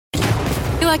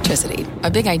Electricity,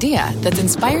 a big idea that's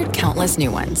inspired countless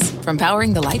new ones. From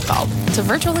powering the light bulb to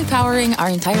virtually powering our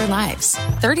entire lives.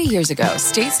 30 years ago,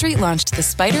 State Street launched the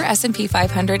SPDR S&P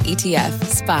 500 ETF,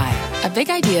 SPY. A big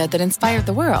idea that inspired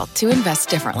the world to invest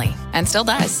differently. And still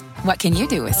does. What can you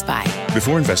do with SPY?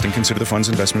 Before investing, consider the fund's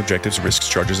investment objectives, risks,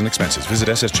 charges, and expenses. Visit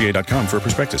ssga.com for a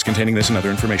prospectus containing this and other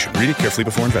information. Read it carefully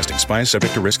before investing. SPY is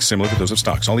subject to risks similar to those of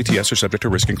stocks. All ETFs are subject to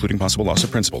risk, including possible loss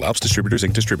of principal. Alps Distributors,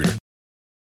 Inc. Distributor.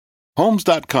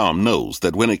 Homes.com knows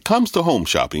that when it comes to home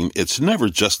shopping, it's never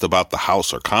just about the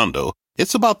house or condo.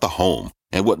 It's about the home.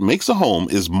 And what makes a home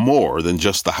is more than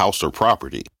just the house or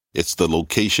property. It's the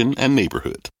location and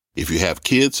neighborhood. If you have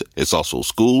kids, it's also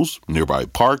schools, nearby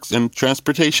parks, and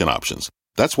transportation options.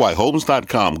 That's why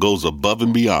Homes.com goes above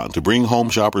and beyond to bring home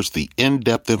shoppers the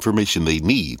in-depth information they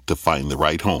need to find the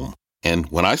right home. And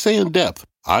when I say in-depth,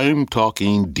 I'm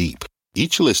talking deep.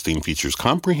 Each listing features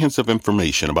comprehensive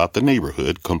information about the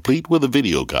neighborhood, complete with a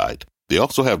video guide. They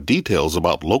also have details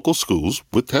about local schools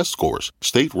with test scores,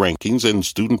 state rankings, and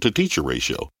student-to-teacher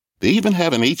ratio. They even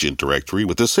have an agent directory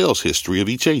with the sales history of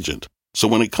each agent. So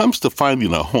when it comes to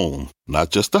finding a home, not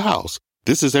just a house,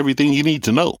 this is everything you need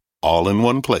to know, all in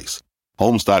one place.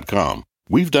 Homes.com.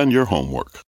 We've done your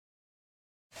homework.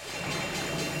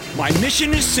 My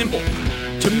mission is simple,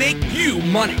 to make you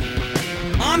money.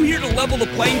 I'm here to level the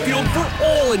playing field for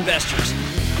all investors.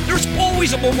 There's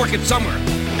always a bull market somewhere,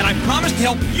 and I promise to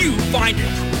help you find it.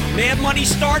 Mad Money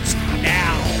starts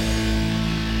now.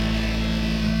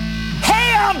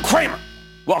 Hey, I'm Cramer.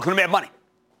 Welcome to Mad Money.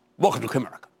 Welcome to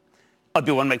Cramerica. If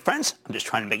you want to make friends, I'm just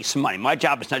trying to make you some money. My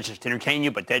job is not just to entertain you,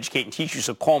 but to educate and teach you,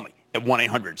 so call me at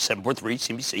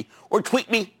 1-800-743-CNBC or tweet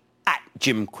me at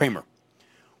Jim Cramer.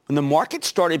 When the market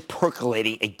started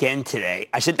percolating again today,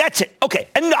 I said, that's it. Okay,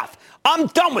 enough. I'm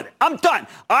done with it. I'm done.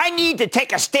 I need to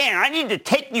take a stand. I need to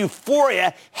take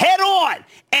Euphoria head on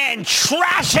and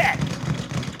trash it.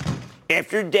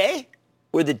 After a day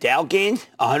where the Dow gained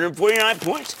 149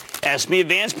 points, S&P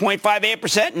advanced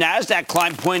 0.58%, NASDAQ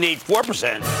climbed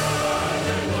 0.84%,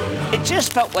 it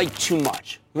just felt like too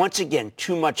much. Once again,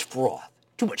 too much froth,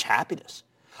 too much happiness.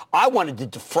 I wanted to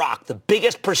defrock the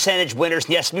biggest percentage winners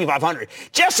in the S&P 500.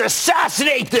 Just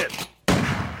assassinate them,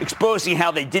 exposing how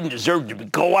they didn't deserve to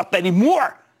go up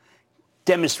anymore.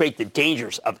 Demonstrate the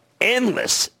dangers of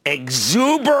endless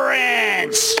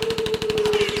exuberance.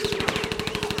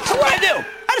 So what did I do?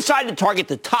 I decided to target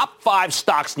the top 5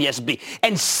 stocks in the S&P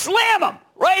and slam them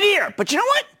right here. But you know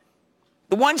what?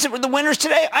 The ones that were the winners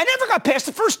today, I never got past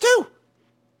the first 2.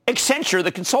 Accenture,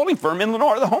 the consulting firm, in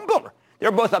Lenore, the home builder.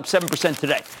 They're both up 7%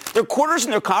 today. Their quarters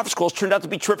and their conference calls turned out to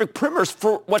be terrific primers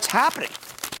for what's happening.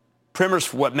 Primers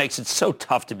for what makes it so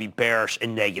tough to be bearish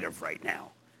and negative right now.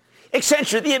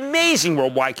 Accenture, the amazing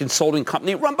worldwide consulting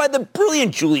company run by the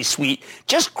brilliant Julie Sweet,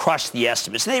 just crushed the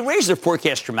estimates, and they raised their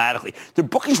forecast dramatically. Their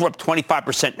bookings were up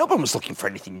 25%. Nobody was looking for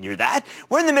anything near that.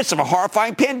 We're in the midst of a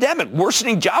horrifying pandemic,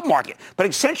 worsening job market. But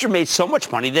Accenture made so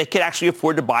much money they could actually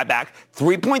afford to buy back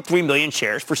 3.3 million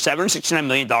shares for $769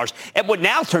 million at what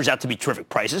now turns out to be terrific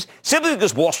prices, simply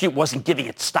because Wall Street wasn't giving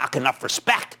its stock enough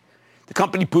respect. The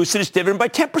company boosted its dividend by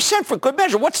 10% for good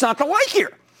measure. What's not to like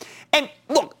here? And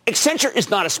look, Accenture is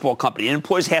not a small company. It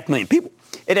employs 500,000 people.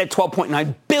 It had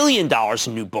 $12.9 billion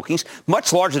in new bookings,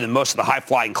 much larger than most of the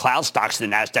high-flying cloud stocks in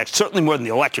the NASDAQ, certainly more than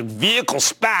the electric vehicle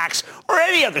SPACs or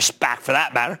any other SPAC for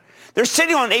that matter. They're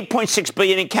sitting on $8.6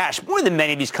 billion in cash, more than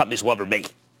many of these companies will ever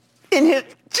make.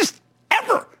 Just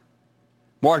ever.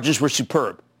 Margins were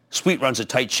superb. Sweet runs a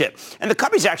tight ship. And the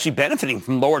company's actually benefiting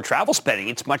from lower travel spending.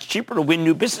 It's much cheaper to win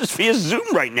new business via Zoom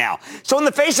right now. So in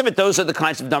the face of it, those are the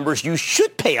kinds of numbers you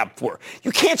should pay up for.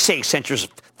 You can't say Accenture's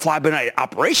fly-by-night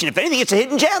operation. If anything, it's a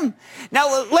hidden gem.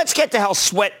 Now, let's get to how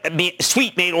Sweet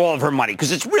made all of her money,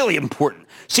 because it's really important.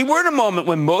 See, we're in a moment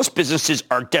when most businesses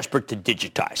are desperate to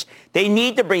digitize. They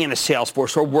need to bring in a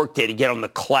Salesforce or Workday to get on the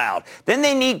cloud. Then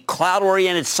they need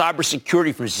cloud-oriented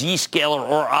cybersecurity from Zscaler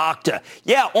or Okta.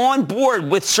 Yeah, on board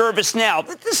with ServiceNow.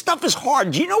 This stuff is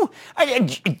hard. Do you know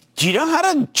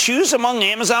how to choose among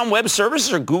Amazon Web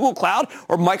Services or Google Cloud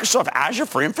or Microsoft Azure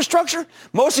for infrastructure?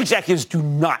 Most executives do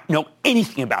not know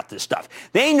anything about this stuff.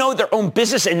 They know their own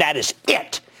business, and that is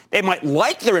it. They might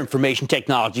like their information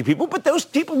technology people, but those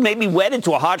people may be wedded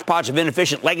to a hodgepodge of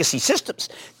inefficient legacy systems.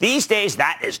 These days,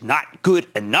 that is not good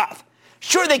enough.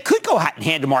 Sure, they could go hat in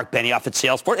hand to Mark Benioff at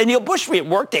Salesforce and Neil Bushry at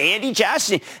Workday, Andy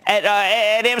Jassy at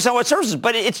Amazon Web Services,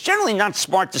 but it's generally not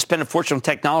smart to spend a fortune on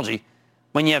technology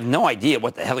when you have no idea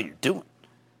what the hell you're doing.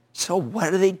 So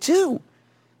what do?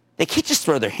 They can't just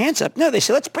throw their hands up. No, they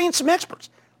say, let's bring in some experts.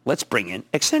 Let's bring in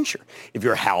Accenture. If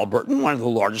you're Halliburton, one of the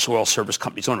largest oil service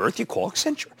companies on earth, you call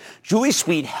Accenture. Julie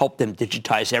Sweet helped them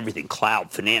digitize everything, cloud,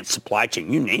 finance, supply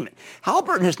chain, you name it.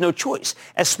 Halliburton has no choice.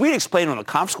 As Sweet explained on the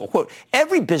conference call, quote,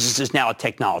 every business is now a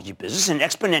technology business, and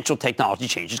exponential technology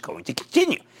change is going to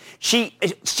continue. She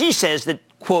says that,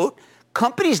 quote,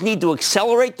 companies need to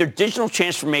accelerate their digital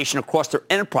transformation across their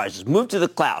enterprises, move to the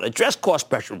cloud, address cost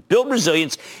pressure, build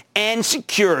resilience and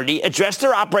security, address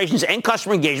their operations and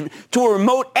customer engagement to a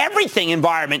remote everything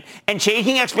environment and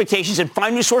changing expectations and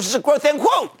find new sources of growth, end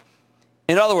quote.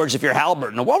 In other words, if you're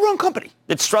Halliburton, a well-run company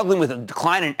that's struggling with a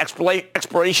decline in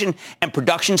exploration and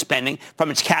production spending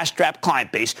from its cash-strapped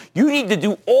client base, you need to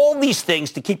do all these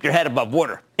things to keep your head above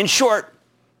water. In short,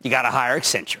 you got to hire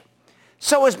Accenture.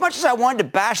 So as much as I wanted to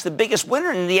bash the biggest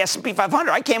winner in the S&P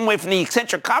 500, I came away from the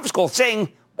Accenture conference call saying,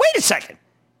 wait a second.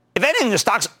 If anything, the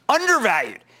stock's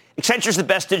undervalued. Accenture's the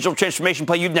best digital transformation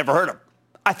play you've never heard of.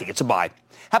 I think it's a buy.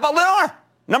 How about Lennar?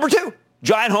 Number 2,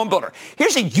 giant home builder.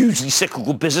 Here's a hugely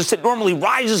cyclical business that normally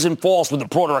rises and falls with the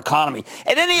broader economy.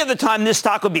 At any other time, this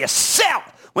stock would be a sell.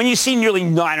 When you see nearly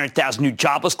 900,000 new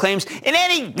jobless claims, in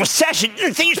any recession,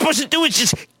 the thing you're supposed to do is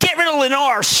just get rid of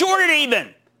Lennar, short it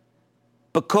even.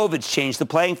 But COVID's changed the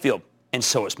playing field, and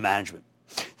so has management.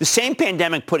 The same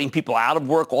pandemic putting people out of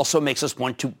work also makes us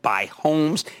want to buy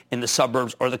homes in the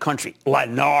suburbs or the country,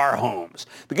 Lennar Homes.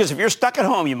 Because if you're stuck at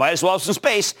home, you might as well have some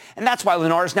space, and that's why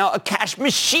Lennar is now a cash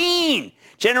machine,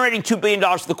 generating $2 billion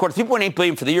for the quarter, $3.8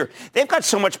 billion for the year. They've got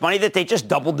so much money that they just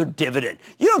doubled their dividend.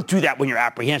 You don't do that when you're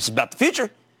apprehensive about the future.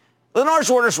 Lennar's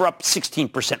orders were up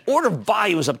 16%. Order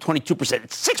value was up 22%.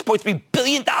 It's $6.3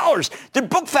 billion. Their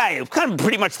book value, kind of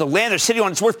pretty much the land they're sitting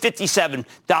on, it's worth $57.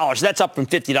 That's up from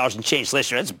 $50 and change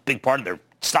last year. That's a big part of their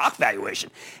stock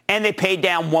valuation. And they paid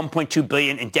down $1.2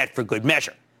 billion in debt for good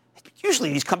measure.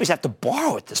 Usually these companies have to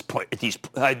borrow at this point,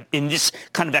 in this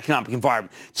kind of economic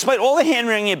environment. Despite all the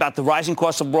hand-wringing about the rising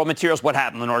cost of raw materials, what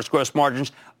happened? Lennar's gross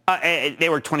margins, they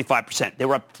were 25%. They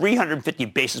were up 350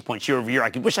 basis points year over year. I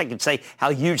wish I could say how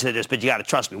huge that is, but you got to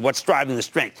trust me. What's driving the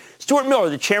strength? Stuart Miller,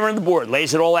 the chairman of the board,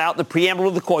 lays it all out in the preamble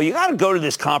of the call. You got to go to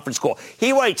this conference call.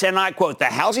 He writes, and I quote, the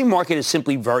housing market is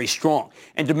simply very strong,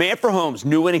 and demand for homes,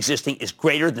 new and existing, is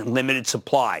greater than limited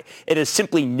supply. It has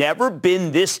simply never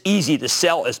been this easy to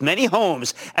sell as many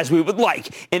homes as we would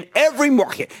like in every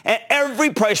market and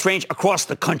every price range across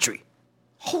the country.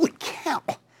 Holy cow.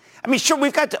 I mean, sure, we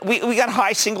got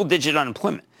high single-digit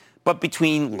unemployment, but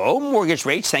between low mortgage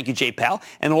rates, thank you, Jay Powell,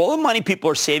 and all the money people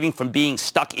are saving from being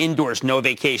stuck indoors, no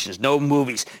vacations, no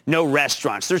movies, no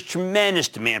restaurants, there's tremendous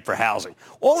demand for housing.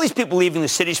 All these people leaving the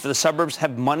cities for the suburbs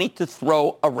have money to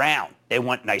throw around. They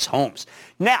want nice homes.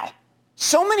 Now,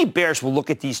 so many bears will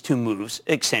look at these two moves,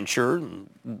 Accenture,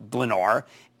 Lennar,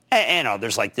 and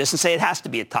others like this, and say it has to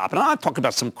be a top. And I'm not talking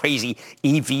about some crazy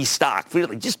EV stock.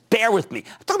 Really, just bear with me.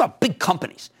 I'm talking about big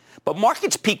companies. But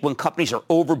markets peak when companies are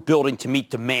overbuilding to meet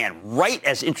demand, right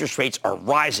as interest rates are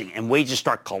rising and wages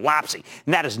start collapsing.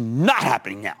 And that is not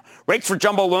happening now. Rates for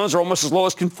jumbo loans are almost as low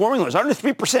as conforming loans, under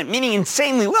 3%, meaning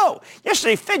insanely low.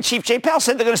 Yesterday, Fed Chief Jay Powell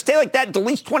said they're going to stay like that until at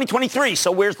least 2023.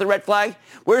 So where's the red flag?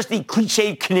 Where's the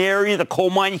cliched canary, the coal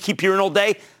mine you keep hearing all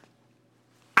day?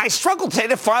 I struggle today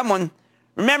to find one.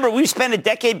 Remember, we've spent a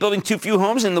decade building too few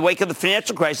homes in the wake of the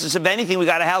financial crisis. If anything, we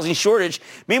got a housing shortage.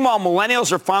 Meanwhile,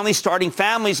 millennials are finally starting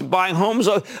families and buying homes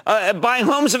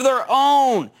of their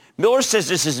own. Miller says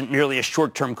this isn't merely a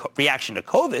short-term reaction to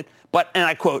COVID, but, and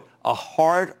I quote, a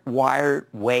hardwired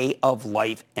way of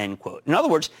life, end quote. In other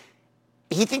words,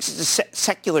 he thinks it's a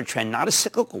secular trend, not a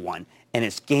cyclical one, and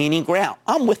it's gaining ground.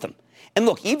 I'm with him. And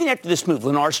look, even after this move,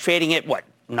 Lennar's trading at,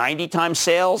 90 times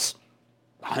sales,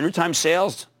 100 times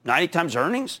sales, 90 times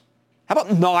earnings? How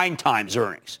about 9 times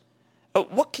earnings?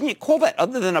 What can you call that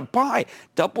other than a buy?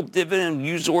 Double dividend,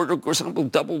 use order, or something,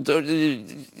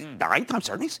 9 times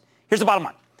earnings? Here's the bottom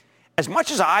line. As much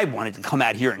as I wanted to come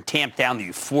out here and tamp down the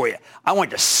euphoria, I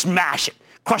wanted to smash it,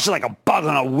 crush it like a bug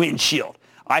on a windshield.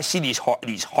 I see these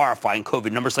horrifying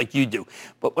COVID numbers like you do.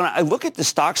 But when I look at the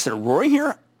stocks that are roaring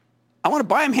here, I want to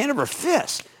buy them hand over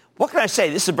fist. What can I say?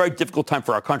 This is a very difficult time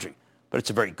for our country, but it's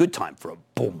a very good time for a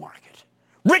bull market.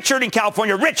 Richard in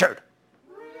California. Richard.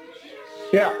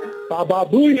 Yeah. Baba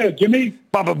Booyah, Jimmy.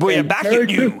 Baba Booyah, back at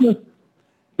you. Christmas.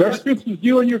 Merry Christmas to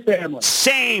you and your family.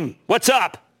 Same. What's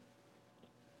up?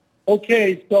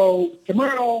 Okay, so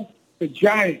tomorrow, the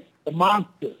giant, the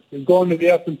monster, is going to the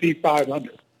S&P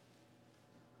 500.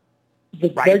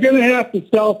 Right. They're going to have to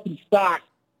sell some stock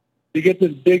to get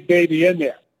this big baby in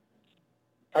there.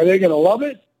 Are they going to love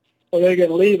it? or are they going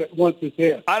to leave it once it's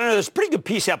here? I don't know. There's a pretty good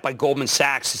piece out by Goldman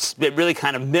Sachs. It really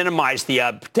kind of minimized the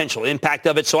potential impact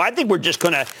of it. So I think we're just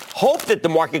going to hope that the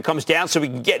market comes down so we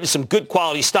can get into some good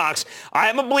quality stocks. I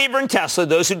am a believer in Tesla.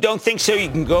 Those who don't think so, you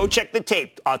can go check the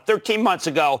tape. 13 months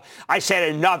ago, I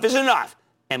said enough is enough.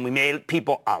 And we made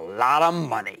people a lot of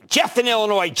money. Jeff in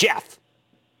Illinois. Jeff.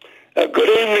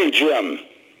 Good evening, Jim.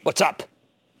 What's up?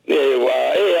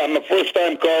 Hey, I'm a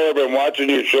first-time caller. Been watching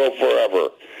your show forever.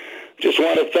 Just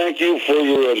want to thank you for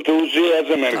your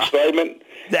enthusiasm and excitement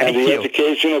and the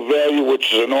educational value,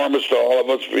 which is enormous to all of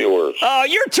us viewers. Oh,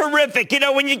 you're terrific. You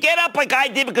know, when you get up like I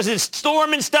did because it's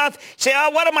storm and stuff, say, oh,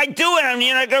 what am I doing? I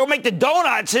got to go make the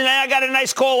donuts. And I got a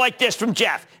nice call like this from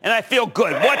Jeff, and I feel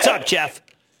good. What's up, Jeff?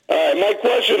 My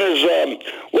question is,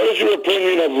 what is your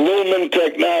opinion of Lumen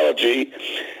Technology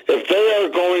if they are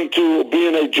going to be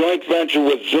in a joint venture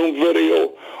with Zoom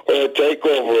Video or a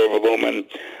takeover of Lumen?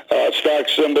 Stock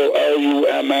symbol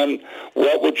LUMN.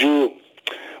 What would you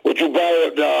buy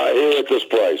it here at this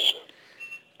price?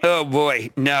 Oh boy,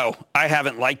 no, I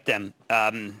haven't liked them.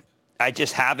 I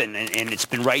just haven't, and it's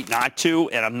been right not to,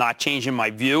 and I'm not changing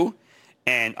my view,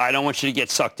 and I don't want you to get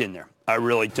sucked in there. I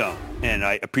really don't, and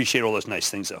I appreciate all those nice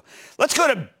things though. Let's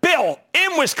go to Bill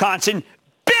in Wisconsin.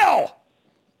 Bill.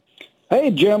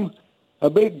 Hey Jim, a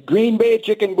big Green Bay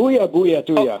chicken booyah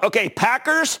to you. Okay,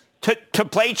 Packers to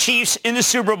play Chiefs in the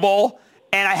Super Bowl,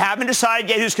 and I haven't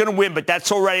decided yet who's going to win, but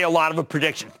that's already a lot of a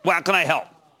prediction. Well, how can I help?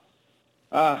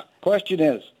 Question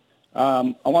is,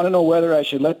 I want to know whether I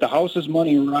should let the house's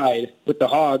money ride with the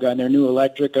hog on their new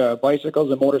electric bicycles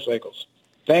and motorcycles.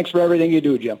 Thanks for everything you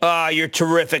do, Jim. You're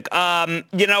terrific.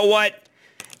 You know what?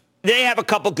 They have a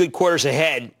couple good quarters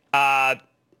ahead.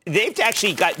 They've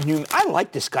actually got new. I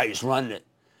like this guy who's running it.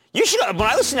 You should. When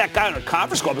I listened to that guy on the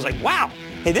conference call, I was like, wow,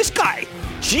 hey, this guy,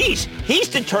 geez, he's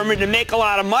determined to make a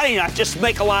lot of money, not just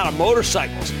make a lot of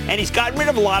motorcycles. And he's gotten rid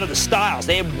of a lot of the styles.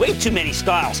 They have way too many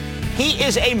styles. He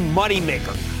is a money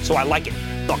maker, so I like it.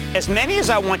 Look, as many as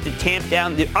I want to tamp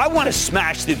down, I want to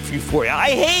smash the Euphoria. I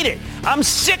hate it. I'm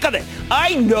sick of it.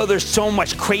 I know there's so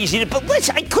much craziness, but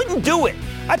listen, I couldn't do it.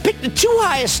 I picked the two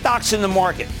highest stocks in the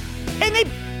market, and they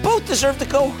both deserve to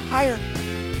go higher.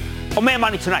 Oh, man,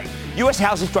 money tonight. U.S.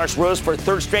 housing starts rose for a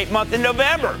third straight month in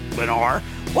November. Lennar,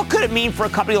 what could it mean for a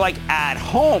company like At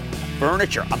Home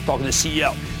Furniture? I'm talking to the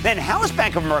CEO. Then how is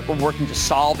Bank of America working to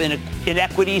solve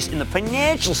inequities in the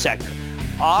financial sector?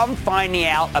 I'm finding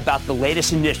out about the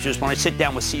latest initiatives when I sit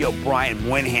down with CEO Brian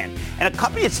Moynihan, and a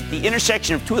company that's at the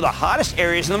intersection of two of the hottest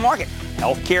areas in the market,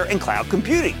 healthcare and cloud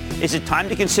computing. Is it time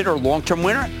to consider a long-term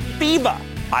winner? Viva.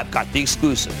 I've got the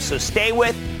exclusive, so stay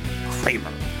with Cramer.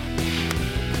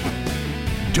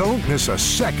 Don't miss a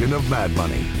second of Mad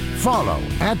Money. Follow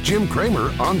 @Jim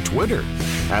Cramer on Twitter.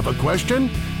 Have a question?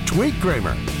 Tweet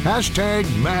Cramer.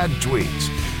 #MadTweets.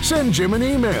 Send Jim an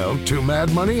email to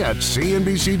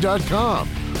madmoney@cnbc.com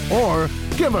or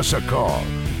give us a call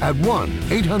at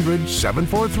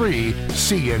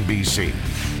 1-800-743-CNBC.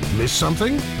 Miss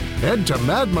something? Head to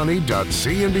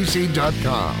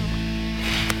madmoney.cnbc.com.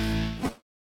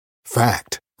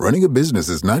 Fact. Running a business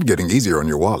is not getting easier on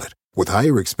your wallet. With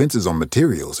higher expenses on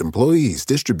materials, employees,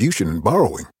 distribution, and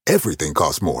borrowing, everything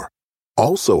costs more.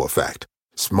 Also a fact.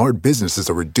 Smart businesses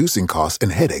are reducing costs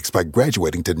and headaches by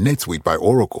graduating to NetSuite by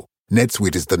Oracle.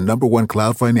 NetSuite is the #1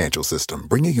 cloud financial system,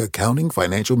 bringing accounting,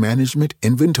 financial management,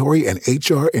 inventory, and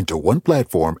HR into one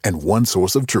platform and one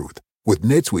source of truth. With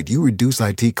NetSuite, you reduce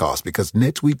IT costs because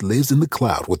NetSuite lives in the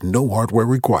cloud with no hardware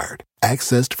required.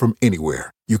 Accessed from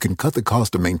anywhere, you can cut the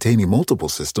cost of maintaining multiple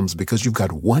systems because you've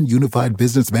got one unified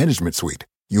business management suite.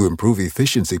 You improve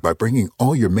efficiency by bringing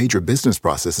all your major business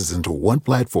processes into one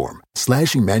platform,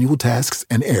 slashing manual tasks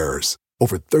and errors.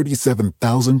 Over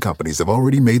 37,000 companies have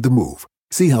already made the move.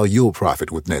 See how you'll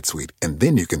profit with NetSuite, and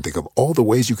then you can think of all the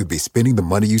ways you could be spending the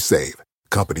money you save.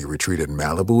 Company retreat in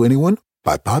Malibu, anyone?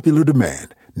 By popular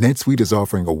demand, NetSuite is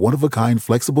offering a one-of-a-kind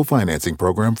flexible financing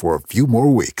program for a few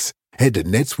more weeks. Head to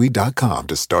netsuite.com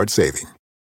to start saving.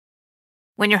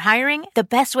 When you're hiring, the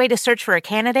best way to search for a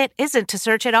candidate isn't to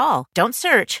search at all. Don't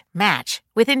search, match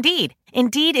with Indeed.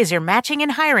 Indeed is your matching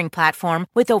and hiring platform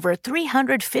with over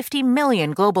 350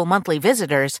 million global monthly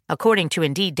visitors, according to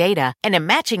Indeed data, and a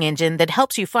matching engine that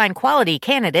helps you find quality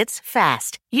candidates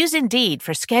fast. Use Indeed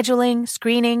for scheduling,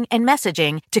 screening, and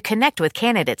messaging to connect with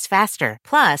candidates faster.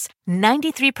 Plus,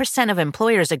 93% of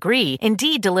employers agree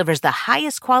Indeed delivers the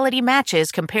highest quality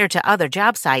matches compared to other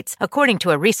job sites, according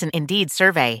to a recent Indeed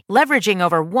survey. Leveraging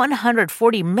over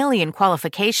 140 million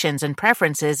qualifications and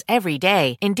preferences every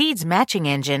day, Indeed's matching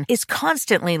booking engine is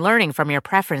constantly learning from your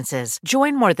preferences.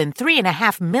 Join more than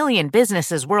 3.5 million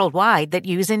businesses worldwide that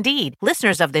use Indeed.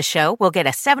 Listeners of this show will get a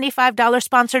 $75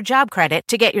 sponsored job credit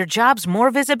to get your jobs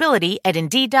more visibility at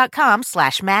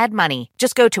Indeed.com/MadMoney.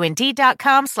 Just go to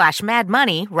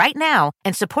Indeed.com/MadMoney right now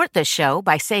and support this show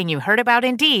by saying you heard about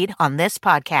Indeed on this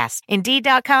podcast.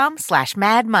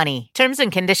 Indeed.com/MadMoney. Terms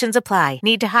and conditions apply.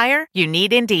 Need to hire? You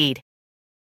need Indeed.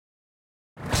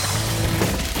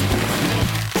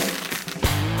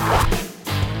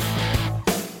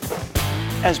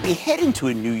 As we head into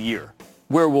a new year,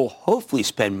 where we'll hopefully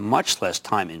spend much less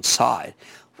time inside,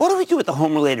 what do we do with the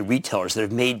home-related retailers that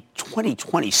have made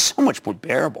 2020 so much more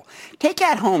bearable? Take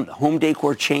At Home, the home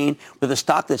decor chain, with a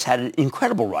stock that's had an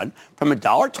incredible run from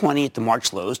 $1.20 at the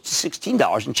March lows to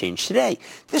 $16 and change today.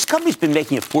 This company's been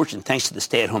making a fortune thanks to the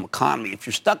stay-at-home economy. If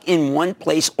you're stuck in one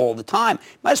place all the time,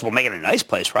 might as well make it a nice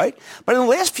place, right? But in the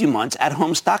last few months, At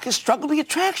Home stock has struggled to get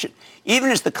traction, even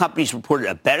as the company's reported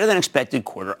a better-than-expected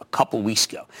quarter a couple weeks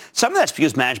ago. Some of that's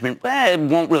because management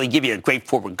won't really give you a great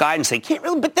forward guidance. They can't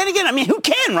really, but then again, I mean, who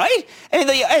can, right? I mean,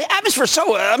 the atmosphere is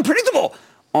so unpredictable.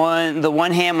 On the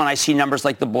one hand, when I see numbers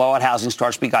like the blowout housing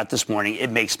starts we got this morning,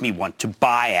 it makes me want to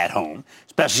buy At Home,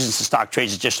 especially since the stock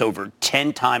trades at just over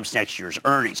 10 times next year's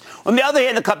earnings. On the other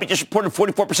hand, the company just reported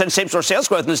 44% same-store sales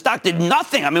growth, and the stock did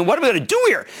nothing. I mean, what are we going to do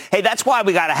here? Hey, that's why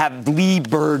we got to have Lee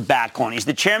Bird back on. He's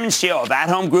the chairman and CEO of At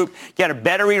Home Group. Get a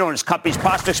better read on his company's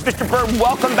prospects. Mr. Bird,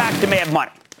 welcome back to Mad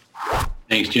Money.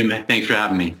 Thanks, Jim. Thanks for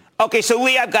having me. Okay, so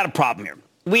Lee, I've got a problem here.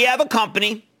 We have a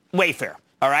company, Wayfair,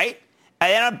 all right?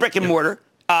 And then on brick and mortar.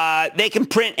 They can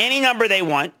print any number they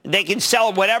want. They can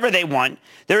sell whatever they want.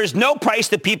 There is no price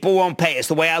that people won't pay. It's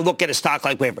the way I look at a stock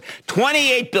like Wayfair.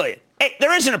 $28 billion. Hey,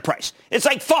 there isn't a price. It's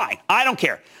like, fine, I don't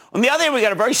care. On the other hand, we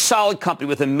got a very solid company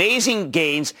with amazing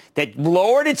gains that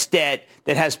lowered its debt,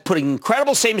 that has put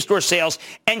incredible same-store sales,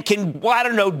 and can, well, I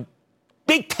don't know,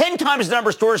 big 10 times the number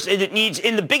of stores it needs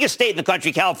in the biggest state in the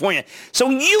country, California. So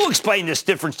you explain this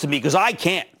difference to me, because I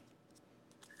can't.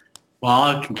 Well,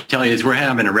 all I can tell you is we're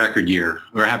having a record year.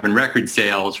 We're having record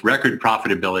sales, record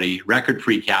profitability, record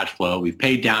free cash flow. We've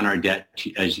paid down our debt,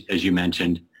 as you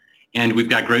mentioned, and we've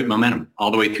got great momentum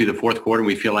all the way through the fourth quarter. And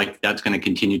we feel like that's going to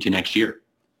continue to next year.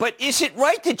 But is it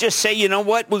right to just say, you know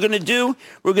what we're going to do?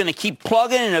 We're going to keep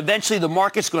plugging, and eventually the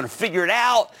market's going to figure it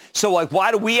out. So, like,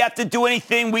 why do we have to do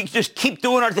anything? We just keep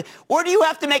doing our thing. Or do you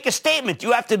have to make a statement? Do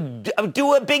you have to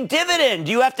do a big dividend?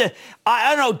 Do you have to,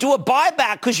 I don't know, do a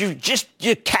buyback because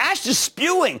your cash is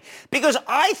spewing? Because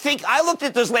I think I looked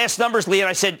at those last numbers, Lee, and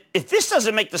I said, if this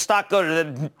doesn't make the stock go to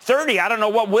the 30, I don't know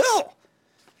what will.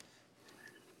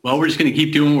 Well, we're just going to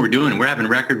keep doing what we're doing. We're having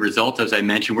record results. As I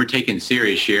mentioned, we're taking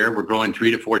serious share. We're growing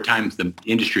 3 to 4 times the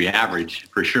industry average,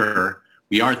 for sure.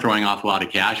 We are throwing off a lot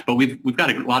of cash, but we've got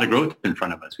a lot of growth in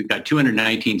front of us. We've got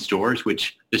 219 stores,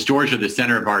 which the stores are the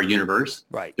center of our universe.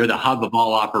 Right. They're the hub of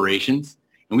all operations,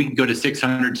 and we can go to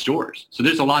 600 stores. So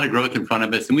there's a lot of growth in front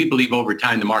of us, and we believe over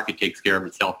time the market takes care of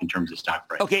itself in terms of stock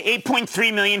price. Okay,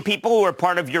 8.3 million people who are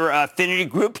part of your affinity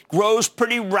group grows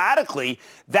pretty radically.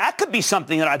 That could be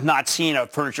something that I've not seen a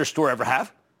furniture store ever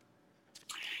have.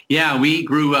 Yeah, we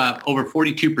grew over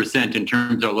 42% in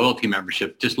terms of loyalty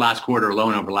membership just last quarter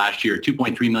alone over last year,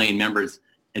 2.3 million members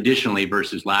additionally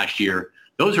versus last year.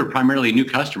 Those are primarily new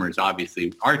customers,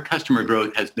 obviously. Our customer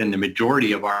growth has been the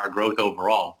majority of our growth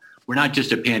overall. We're not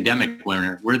just a pandemic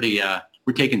winner. We're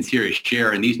taking serious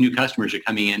share, and these new customers are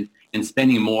coming in and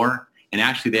spending more, and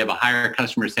actually they have a higher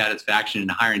customer satisfaction and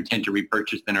a higher intent to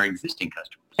repurchase than our existing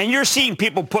customers. And you're seeing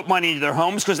people put money into their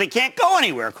homes because they can't go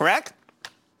anywhere, correct?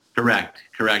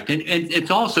 Correct. And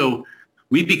it's also,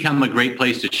 we've become a great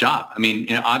place to shop. I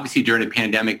mean, obviously during a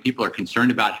pandemic, people are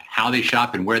concerned about how they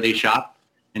shop and where they shop.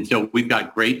 And so we've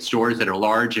got great stores that are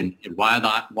large and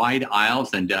wide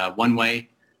aisles and one-way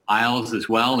aisles as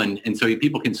well. And so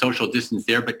people can social distance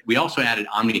there. But we also added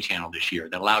omni-channel this year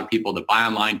that allowed people to buy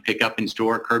online, pick up in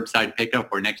store, curbside pickup,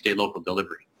 or next day local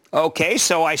delivery. Okay,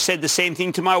 so I said the same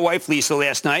thing to my wife, Lisa,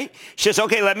 last night. She says,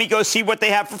 okay, let me go see what they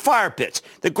have for fire pits.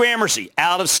 The Gramercy,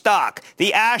 out of stock.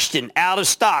 The Ashton, out of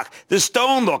stock. The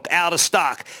Stone Look, out of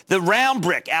stock. The Round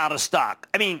Brick, out of stock.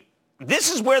 I mean,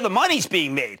 this is where the money's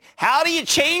being made. How do you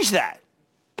change that?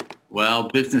 Well,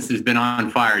 business has been on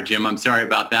fire, Jim. I'm sorry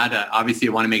about that. Obviously,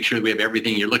 I want to make sure that we have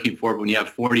everything you're looking for. When you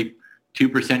have 42%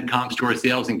 comp store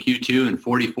sales in Q2 and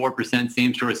 44%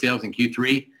 same-store sales in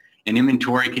Q3, and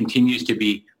inventory continues to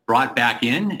be brought back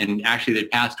in, and actually the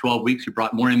past 12 weeks we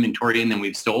brought more inventory in than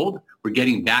we've sold. We're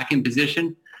getting back in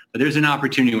position, but there's an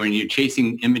opportunity when you're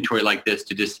chasing inventory like this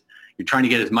to you're trying to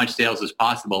get as much sales as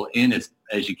possible in as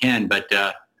you can, but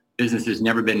business has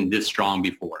never been this strong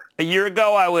before. A year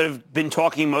ago, I would have been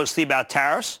talking mostly about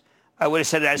tariffs. I would have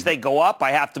said as they go up,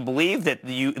 I have to believe that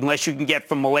unless you can get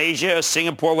from Malaysia,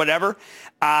 Singapore, whatever,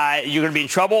 you're going to be in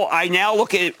trouble. I now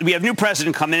look at, we have a new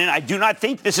president coming in. I do not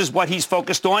think this is what he's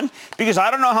focused on because I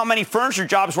don't know how many furniture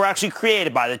jobs were actually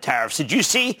created by the tariffs. Did you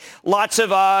see lots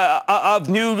of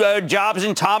new jobs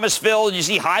in Thomasville? Did you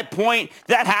see High Point?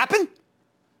 Did that happen?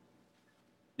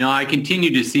 No, I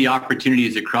continue to see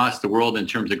opportunities across the world in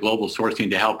terms of global sourcing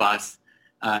to help us.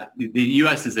 The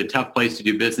U.S. is a tough place to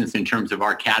do business in terms of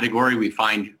our category. We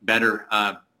find better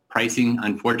pricing,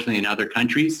 unfortunately, in other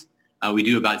countries. We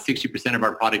do about 60% of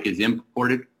our product is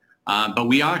imported, but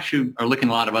we actually are looking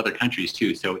at a lot of other countries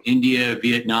too. So India,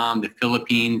 Vietnam, the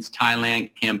Philippines,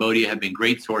 Thailand, Cambodia have been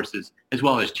great sources, as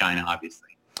well as China, obviously.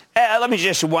 Let me just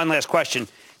ask you one last question.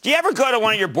 Do you ever go to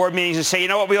one of your board meetings and say, you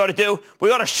know what we ought to do?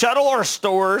 We ought to shuttle our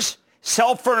stores,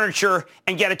 sell furniture,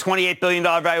 and get a $28 billion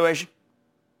valuation?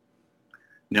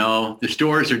 No, the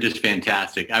stores are just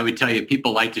fantastic. I would tell you,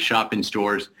 people like to shop in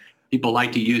stores. People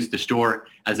like to use the store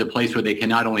as a place where they can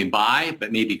not only buy,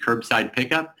 but maybe curbside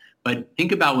pickup. But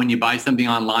think about when you buy something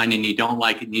online and you don't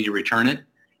like it, need to return it.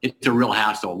 It's a real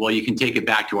hassle. Well, you can take it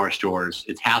back to our stores.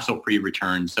 It's hassle-free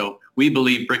return. So we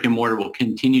believe brick and mortar will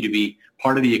continue to be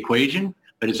part of the equation,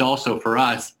 but it's also, for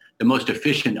us, the most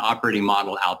efficient operating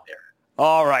model out there.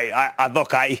 All right.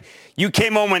 Look, you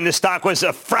came on when the stock was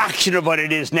a fraction of what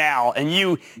it is now, and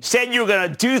you said you were going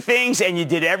to do things, and you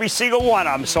did every single one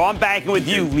of them. So I'm banking with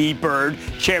you, Lee Bird,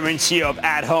 Chairman and CEO of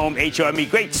At Home HOME.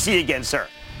 Great to see you again, sir.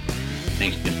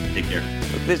 Thanks, Jim. Take care.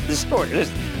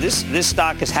 This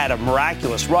stock has had a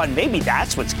miraculous run. Maybe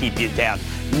that's what's keeping it down,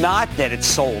 not that it's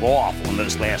sold off on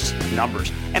those last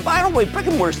numbers. And by the way, brick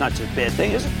and mortar's not such a bad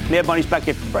thing, is it? Mad Money's back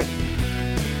here for break.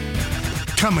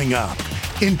 Coming up.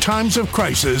 In times of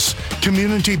crisis,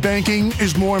 community banking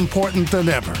is more important than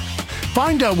ever.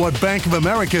 Find out what Bank of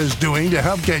America is doing to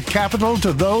help get capital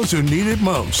to those who need it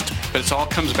most. But it all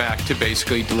comes back to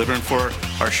basically delivering for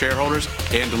our shareholders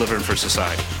and delivering for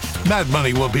society. Mad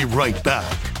Money will be right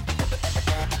back.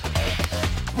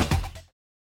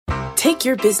 Take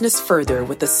your business further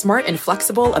with the smart and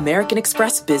flexible American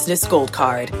Express Business Gold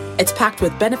Card. It's packed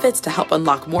with benefits to help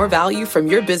unlock more value from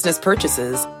your business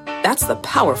purchases. That's the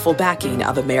powerful backing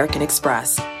of American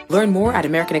Express. Learn more at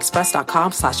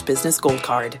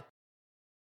americanexpress.com/businessgoldcard.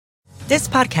 This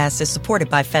podcast is supported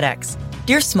by FedEx.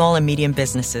 Dear small and medium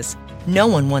businesses, no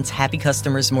one wants happy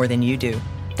customers more than you do.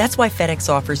 That's why FedEx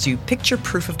offers you picture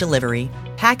proof of delivery,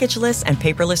 packageless and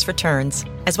paperless returns,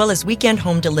 as well as weekend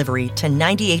home delivery to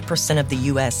 98% of the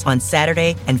U.S. on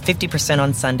Saturday and 50%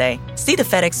 on Sunday. See the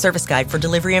FedEx service guide for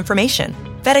delivery information.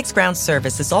 FedEx Ground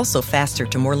service is also faster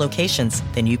to more locations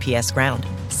than UPS Ground.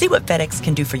 See what FedEx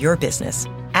can do for your business.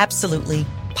 Absolutely,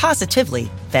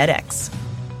 positively FedEx.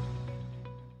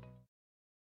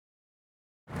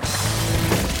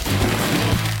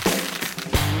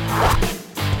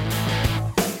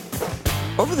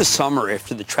 Over the summer,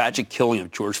 after the tragic killing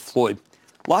of George Floyd,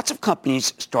 lots of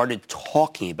companies started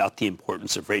talking about the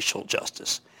importance of racial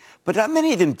justice. But not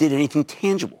many of them did anything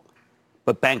tangible.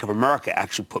 But Bank of America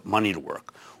actually put money to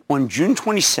work. On June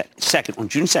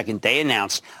 2nd, they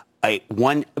announced a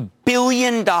 $1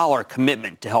 billion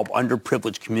commitment to help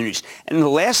underprivileged communities. And in the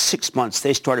last 6 months,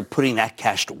 they started putting that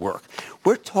cash to work.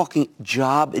 We're talking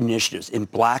job initiatives in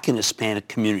Black and Hispanic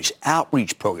communities,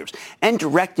 outreach programs, and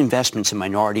direct investments in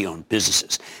minority-owned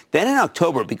businesses. Then in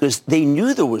October, because they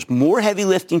knew there was more heavy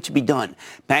lifting to be done,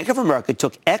 Bank of America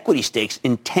took equity stakes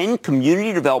in 10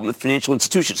 community development financial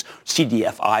institutions,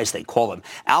 CDFIs they call them,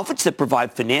 outfits that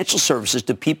provide financial services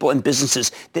to people and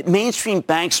businesses that mainstream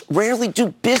banks rarely do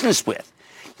business with.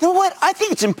 You know what? I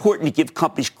think it's important to give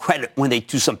companies credit when they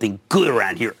do something good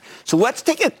around here. So let's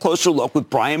take a closer look with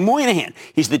Brian Moynihan.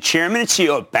 He's the chairman and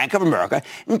CEO of Bank of America,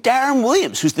 and Darren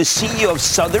Williams, who's the CEO of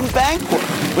Southern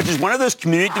Bancorp, which is one of those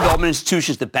community development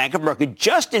institutions that Bank of America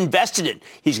just invested in.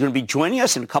 He's going to be joining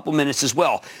us in a couple minutes as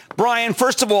well. Brian,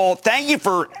 first of all, thank you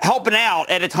for helping out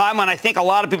at a time when I think a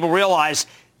lot of people realize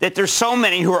that there's so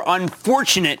many who are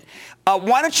unfortunate.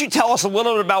 Why don't you tell us a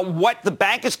little bit about what the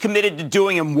bank is committed to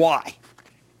doing and why?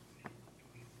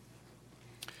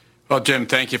 Well, Jim,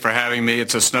 thank you for having me.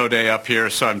 It's a snow day up here,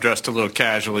 so I'm dressed a little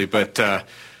casually. But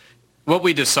what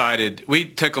we decided, we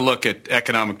took a look at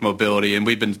economic mobility, and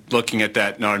we've been looking at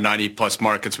that in our 90-plus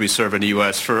markets we serve in the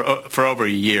U.S. for over a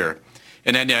year.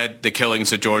 And then you had the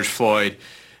killings of George Floyd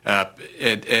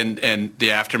and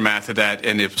the aftermath of that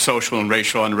and the social and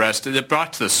racial unrest. It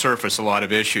brought to the surface a lot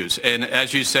of issues. And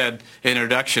as you said in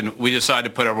introduction, we decided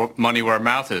to put our money where our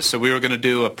mouth is. So we were going to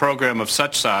do a program of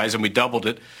such size, and we doubled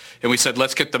it. And we said,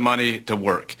 let's get the money to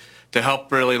work to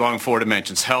help really along four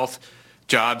dimensions: health,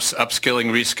 jobs, upskilling,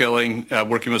 reskilling,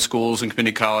 working with schools and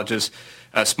community colleges,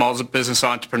 small business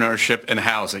entrepreneurship, and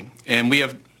housing. And we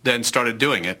have then started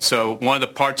doing it. So one of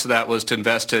the parts of that was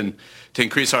to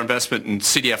increase our investment in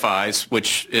CDFIs,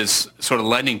 which is sort of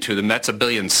lending to them. That's $1.7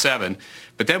 billion.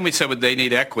 But then we said they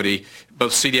need equity,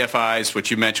 both CDFIs, which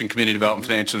you mentioned, community development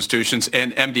financial institutions,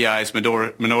 and MDIs,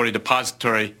 minority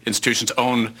depository institutions,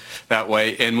 owned that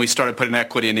way. And we started putting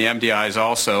equity in the MDIs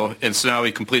also. And so now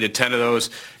we completed 10 of those.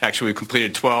 Actually, we've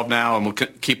completed 12 now, and we'll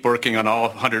keep working on all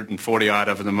 140 odd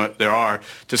of them there are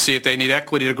to see if they need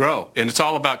equity to grow. And it's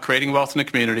all about creating wealth in the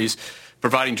communities,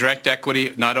 providing direct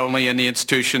equity, not only in the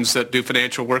institutions that do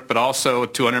financial work, but also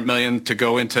 $200 million to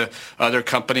go into other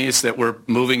companies that we're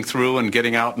moving through and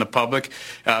getting out in the public,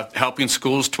 helping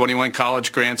schools, 21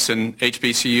 college grants and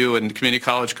HBCU and community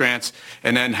college grants,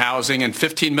 and then housing, and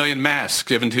 15 million masks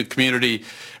given to community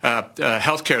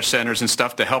healthcare centers and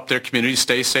stuff to help their communities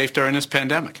stay safe during this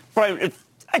pandemic. Right.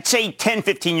 I'd say 10,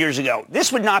 15 years ago,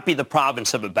 this would not be the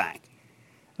province of a bank.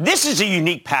 This is a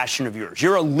unique passion of yours.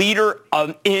 You're a leader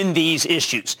in these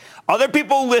issues. Other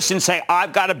people who listen say,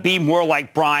 I've got to be more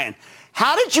like Brian.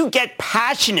 How did you get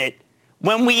passionate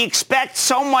when we expect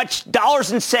so much dollars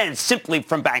and cents simply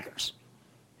from bankers?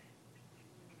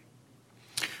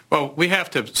 Well, we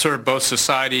have to serve both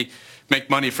society,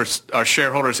 make money for our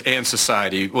shareholders and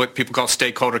society, what people call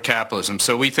stakeholder capitalism.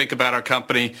 So we think about our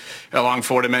company along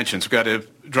four dimensions. We've got to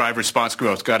drive responsible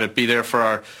growth. We've got to be there for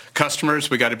our customers.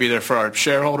 We've got to be there for our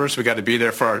shareholders. We've got to be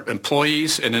there for our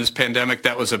employees. And in this pandemic,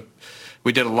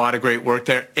 we did a lot of great work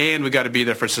there. And we got to be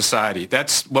there for society.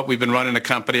 That's what we've been running the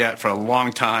company at for a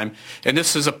long time. And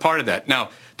this is a part of that. Now,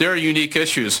 there are unique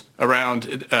issues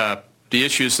around the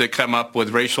issues that come up with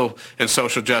racial and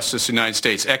social justice in the United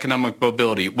States, economic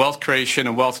mobility, wealth creation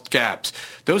and wealth gaps.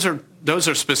 Those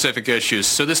are specific issues.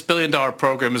 So this $1 billion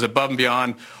program is above and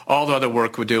beyond all the other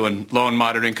work we do in low and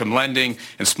moderate income lending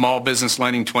and small business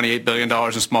lending, $28 billion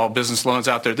in small business loans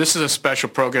out there. This is a special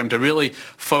program to really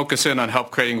focus in on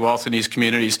help creating wealth in these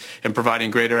communities and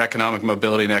providing greater economic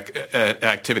mobility and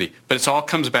activity. But it all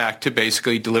comes back to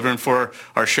basically delivering for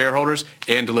our shareholders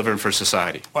and delivering for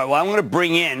society. All right, well, I'm going to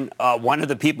bring in one of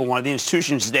the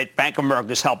institutions that Bank of America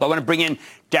has helped. I want to bring in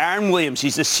Darren Williams.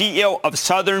 He's the CEO of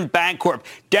Southern Bancorp.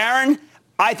 Darren,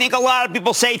 I think a lot of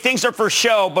people say things are for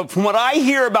show, but from what I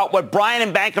hear about what Brian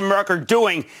and Bank of America are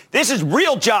doing, this is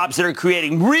real jobs that are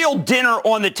creating, real dinner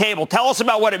on the table. Tell us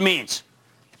about what it means.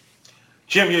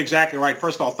 Jim, you're exactly right.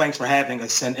 First of all, thanks for having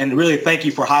us, and really thank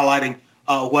you for highlighting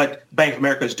what Bank of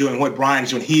America is doing, what Brian's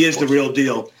doing. He is the real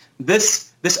deal.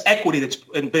 This equity that's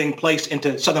being placed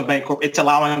into Southern Bancorp, it's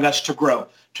allowing us to grow,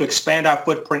 to expand our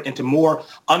footprint into more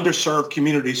underserved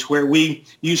communities where we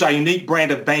use our unique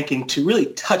brand of banking to really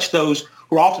touch those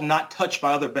who are often not touched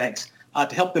by other banks,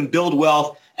 to help them build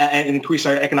wealth and increase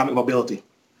our economic mobility.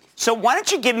 So why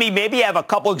don't you give me, maybe you have a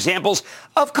couple examples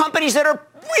of companies that are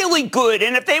really good.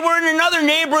 And if they were in another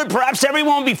neighborhood, perhaps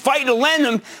everyone would be fighting to lend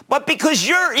them. But because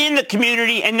you're in the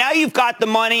community and now you've got the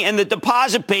money and the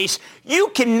deposit base, you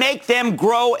can make them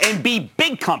grow and be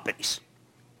big companies.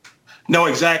 No,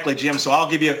 exactly, Jim. So I'll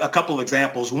give you a couple of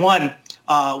examples. One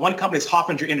company is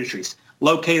Hoffinger Industries,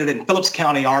 located in Phillips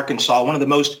County, Arkansas, one of the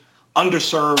most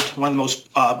underserved,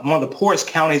 one of the poorest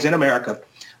counties in America.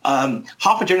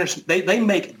 Hoffinger Industries, they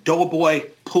make Doughboy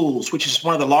pools, which is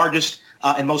one of the largest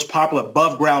and most popular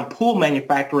above-ground pool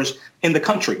manufacturers in the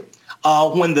country.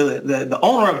 When the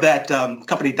owner of that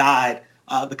company died,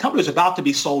 the company was about to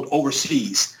be sold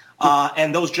overseas,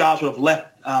 and those jobs would have left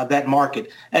that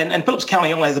market. And Phillips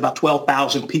County only has about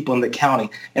 12,000 people in the county.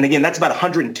 And again, that's about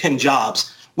 110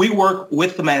 jobs. We work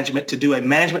with the management to do a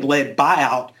management-led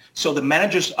buyout so the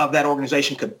managers of that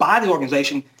organization could buy the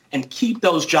organization and keep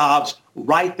those jobs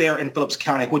right there in Phillips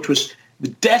County, which was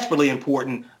desperately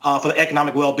important for the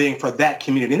economic well-being for that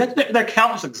community. And there are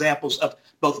countless examples of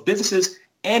both businesses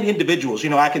and individuals. You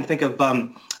know, I can think of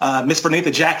Miss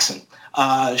Vernita Jackson.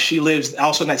 She lives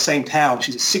also in that same town.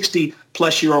 She's a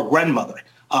 60-plus-year-old grandmother.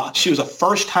 She was a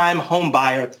first-time home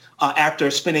buyer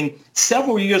after spending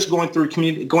several years going through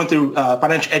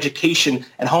financial education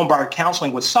and home buyer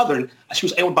counseling with Southern. She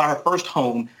was able to buy her first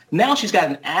home. Now she's got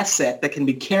an asset that can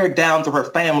be carried down to her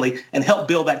family and help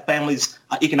build that family's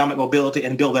economic mobility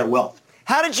and build their wealth.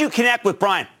 How did you connect with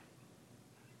Brian?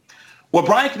 Well,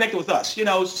 Brian connected with us. You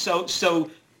know,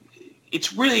 so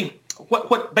it's really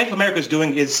what Bank of America is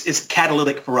doing is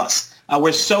catalytic for us.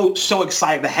 We're so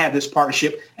excited to have this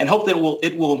partnership and hope that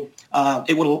it will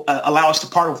allow us to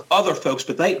partner with other folks.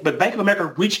 But Bank of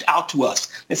America reached out to us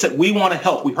and said, we want to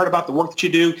help. We heard about the work that you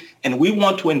do, and we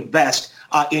want to invest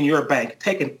in your bank.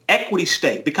 Take an equity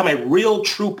stake. Become a real,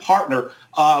 true partner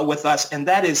with us. And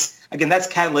that is, again, that's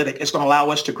catalytic. It's going to allow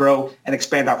us to grow and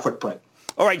expand our footprint.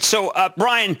 All right. So,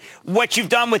 Brian, what you've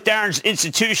done with Darren's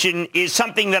institution is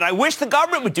something that I wish the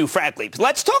government would do, frankly. But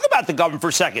let's talk about the government for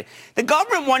a second. The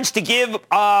government wants to give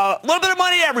a little bit of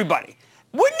money to everybody.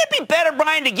 Wouldn't it be better,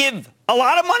 Brian, to give a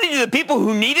lot of money to the people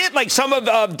who need it, like some of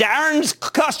Darren's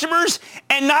customers,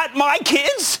 and not my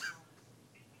kids?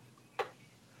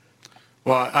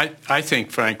 Well, I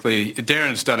think, frankly,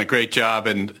 Darren's done a great job,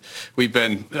 and we've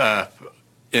been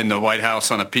in the White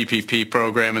House on a PPP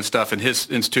program and stuff, and his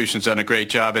institution's done a great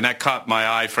job, and that caught my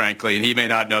eye, frankly, and he may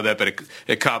not know that, but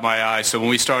it caught my eye. So when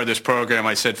we started this program,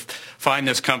 I said, find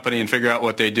this company and figure out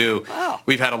what they do. Wow.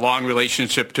 We've had a long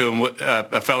relationship to him.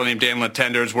 A fellow named Dan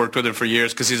Latender has worked with him for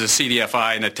years because he's a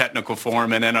CDFI in a technical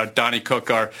form, and then Donnie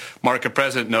Cook, our market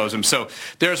president, knows him. So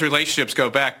there's relationships go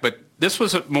back, but this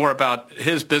was more about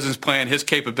his business plan, his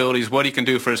capabilities, what he can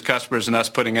do for his customers, and us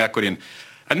putting equity in.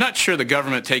 I'm not sure the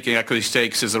government taking equity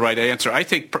stakes is the right answer. I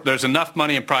think there's enough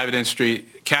money in private industry.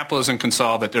 Capitalism can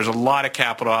solve it. There's a lot of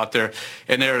capital out there,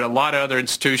 and there are a lot of other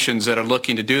institutions that are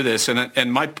looking to do this.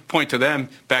 And my point to them,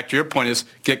 back to your point, is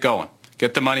get going.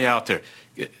 Get the money out there.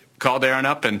 Call Darren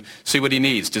up and see what he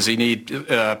needs. Does he need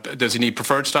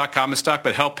preferred stock, common stock?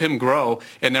 But help him grow,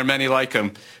 and there are many like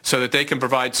him, so that they can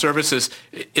provide services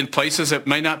in places that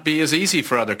may not be as easy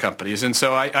for other companies. And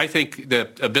so I think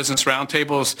that Business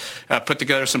Roundtable's put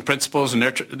together some principles, and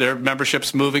their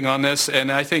membership's moving on this.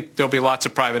 And I think there'll be lots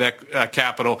of private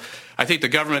capital. I think the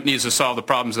government needs to solve the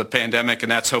problems of the pandemic,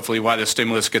 and that's hopefully why the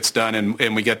stimulus gets done,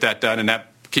 and we get that done, and that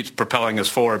keeps propelling us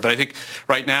forward. But I think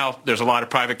right now there's a lot of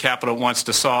private capital that wants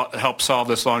to help solve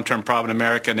this long-term problem in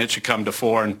America, and it should come to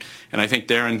fore. And I think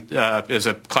Darren is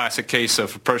a classic case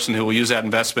of a person who will use that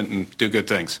investment and do good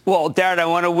things. Well, Darren, I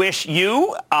want to wish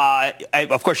you,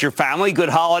 of course, your family, good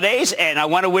holidays, and I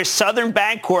want to wish Southern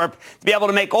Bancorp to be able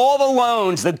to make all the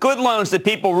loans, the good loans that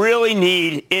people really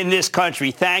need in this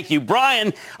country. Thank you.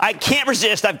 Brian, I can't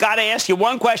resist. I've got to ask you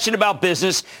one question about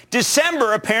business.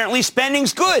 December, apparently,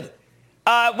 spending's good.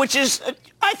 Which is,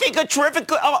 I think, a terrific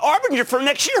arbinger for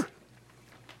next year.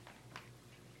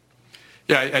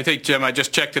 Yeah, I think, Jim, I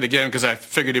just checked it again because I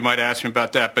figured you might ask me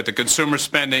about that. But the consumer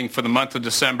spending for the month of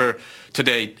December to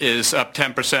date is up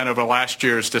 10% over last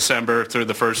year's December through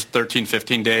the first 13,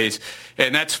 15 days.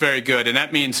 And that's very good. And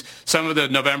that means some of the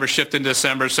November shift in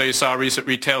December, so you saw recent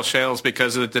retail sales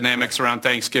because of the dynamics around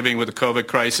Thanksgiving with the COVID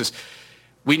crisis.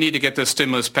 We need to get this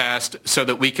stimulus passed so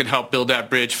that we can help build that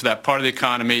bridge for that part of the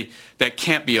economy that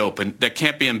can't be open, that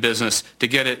can't be in business, to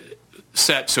get it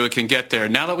set so it can get there.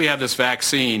 Now that we have this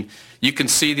vaccine, you can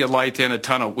see the light at the end of the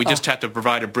tunnel. We just have to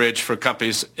provide a bridge for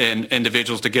companies and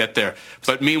individuals to get there.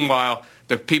 But meanwhile,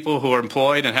 the people who are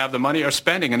employed and have the money are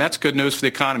spending, and that's good news for the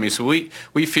economy. So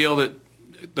we feel that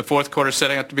the fourth quarter is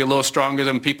setting up to be a little stronger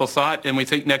than people thought, and we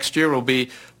think next year will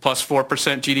be plus 4%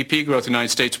 GDP growth in the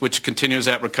United States, which continues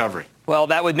that recovery. Well,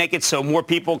 that would make it so more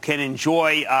people can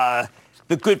enjoy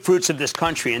the good fruits of this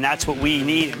country, and that's what we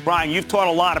need. And Brian, you've taught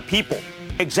a lot of people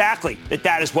exactly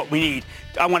that is what we need.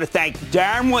 I want to thank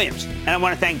Darren Williams, and I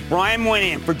want to thank Brian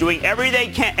Moynihan for doing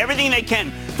everything they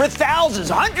can for thousands,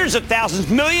 hundreds of thousands,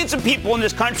 millions of people in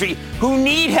this country who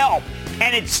need help.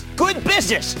 And it's good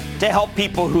business to help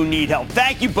people who need help.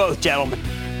 Thank you both, gentlemen.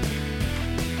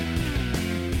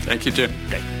 Thank you, Jim.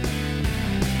 Okay.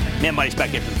 Mad Money's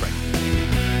back after the break.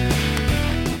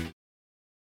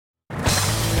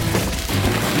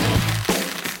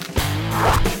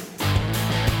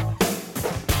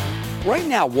 Right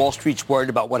now, Wall Street's worried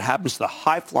about what happens to the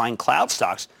high-flying cloud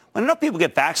stocks when enough people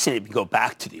get vaccinated and go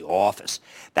back to the office.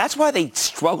 That's why they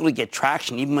struggle to get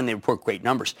traction even when they report great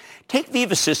numbers. Take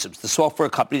Veeva Systems, the software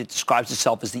company that describes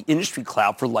itself as the industry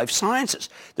cloud for life sciences.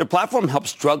 Their platform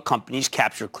helps drug companies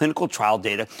capture clinical trial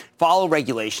data, follow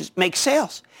regulations, make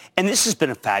sales. And this has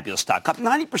been a fabulous stock, up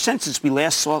 90% since we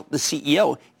last saw the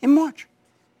CEO in March.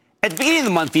 At the beginning of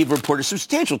the month, Veeva reported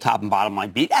substantial top and bottom line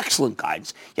beat, excellent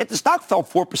guidance. Yet the stock fell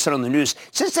 4% on the news.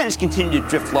 Since then, it's continued to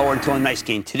drift lower until a nice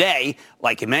gain today,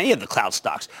 like in many of the cloud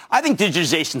stocks. I think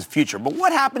digitization is the future. But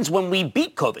what happens when we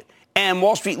beat COVID and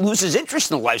Wall Street loses interest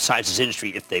in the life sciences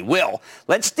industry, if they will?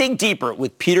 Let's dig deeper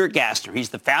with Peter Gassner. He's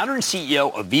the founder and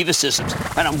CEO of Veeva Systems.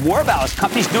 And I'm more about how his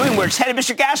company's doing, where it's headed.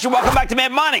 Mr. Gassner, welcome back to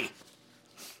Mad Money.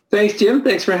 Thanks, Jim.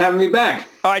 Thanks for having me back.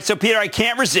 All right, so Peter, I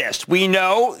can't resist. We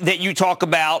know that you talk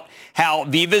about how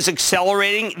Veeva is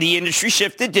accelerating the industry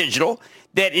shift to digital,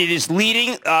 that it is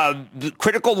leading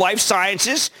critical life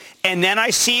sciences, and then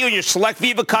I see on your select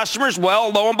Veeva customers, well,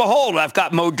 lo and behold, I've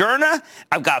got Moderna,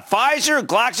 I've got Pfizer,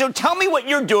 Glaxo. Tell me what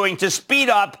you're doing to speed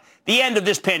up the end of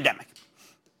this pandemic.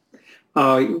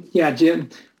 Yeah, Jim.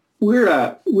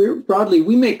 We're broadly,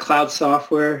 we make cloud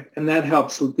software, and that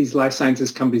helps these life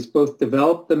sciences companies both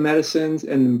develop the medicines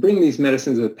and bring these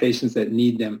medicines to the patients that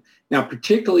need them. Now,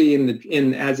 particularly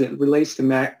in as it relates to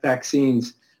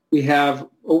vaccines, we have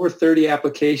over 30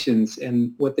 applications,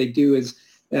 and what they do is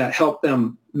help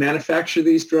them manufacture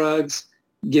these drugs,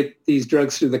 get these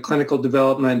drugs through the clinical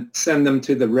development, send them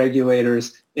to the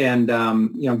regulators, and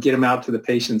get them out to the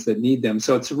patients that need them.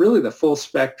 So it's really the full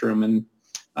spectrum, and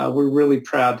we're really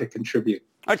proud to contribute.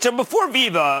 All right, so before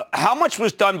Veeva, how much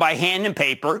was done by hand and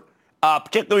paper,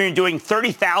 particularly when you're doing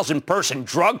 30,000 person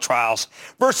drug trials,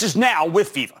 versus now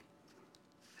with Veeva?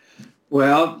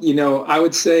 Well, I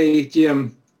would say,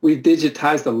 Jim, we've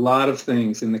digitized a lot of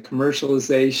things in the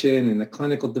commercialization and the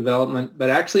clinical development, but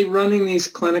actually running these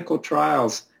clinical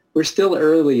trials, we're still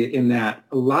early in that.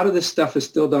 A lot of this stuff is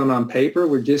still done on paper.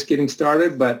 We're just getting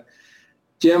started, but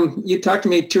Jim, you talk to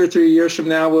me 2 or 3 years from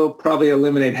now, we'll probably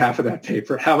eliminate half of that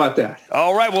paper. How about that?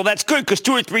 All right. Well, that's good, because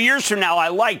 2 or 3 years from now,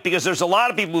 because there's a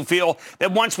lot of people who feel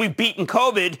that once we've beaten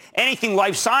COVID, anything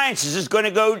life sciences is going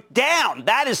to go down.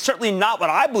 That is certainly not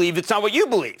what I believe. It's not what you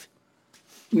believe.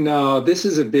 No, this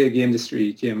is a big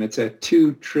industry, Jim. It's a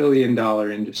 $2 trillion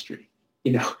industry.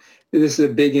 This is a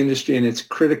big industry, and it's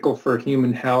critical for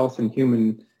human health and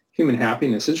human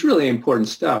happiness. It's really important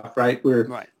stuff, right?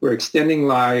 We're extending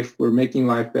life. We're making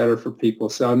life better for people.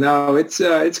 So no,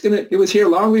 it was here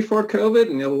long before COVID,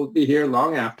 and it will be here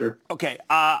long after. Okay.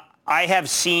 I have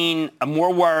seen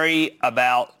more worry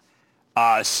about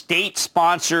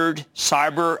state-sponsored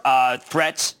cyber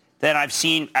threats than I've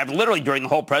seen. I've literally during the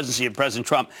whole presidency of President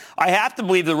Trump. I have to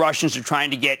believe the Russians are trying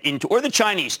to get into, or the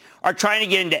Chinese are trying to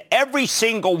get into every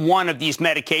single one of these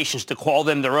medications to call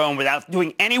them their own without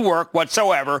doing any work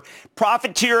whatsoever.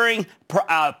 Profiteering,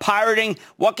 pirating.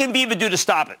 What can Veeva do to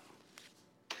stop it?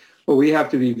 Well, we have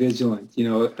to be vigilant,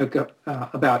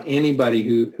 about anybody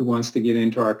who wants to get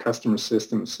into our customer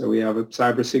systems. So we have a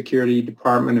cybersecurity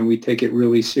department, and we take it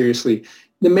really seriously.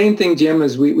 The main thing, Jim,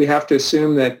 is we have to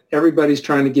assume that everybody's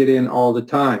trying to get in all the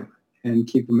time and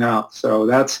keep them out. So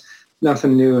that's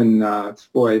nothing new, and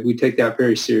we take that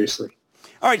very seriously.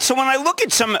 All right, so when I look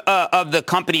at some of the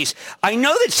companies, I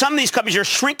know that some of these companies are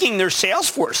shrinking their sales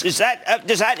force. Does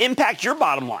that impact your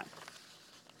bottom line?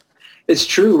 It's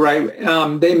true, right?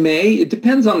 They may. It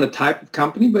depends on the type of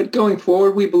company, but going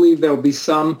forward, we believe there will be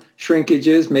some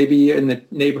shrinkages, maybe in the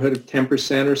neighborhood of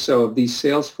 10% or so of these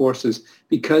sales forces,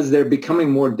 because they're becoming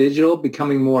more digital,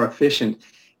 becoming more efficient.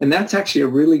 And that's actually a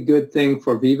really good thing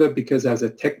for Veeva, because as a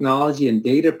technology and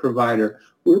data provider,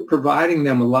 we're providing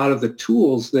them a lot of the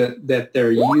tools that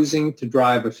they're using to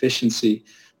drive efficiency.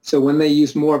 So when they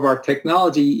use more of our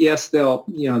technology, yes,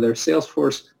 their sales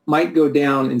force might go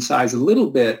down in size a little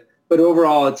bit, but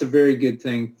overall, it's a very good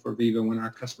thing for Veeva when our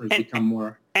customers become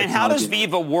more. And how does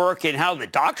Veeva work, and how do the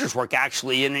doctors work,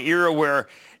 actually, in an era where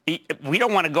we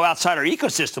don't want to go outside our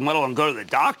ecosystem, let alone go to the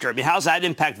doctor? I mean, how does that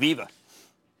impact Veeva?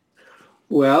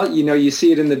 Well, you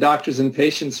see it in the doctors and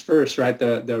patients first, right?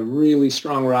 The really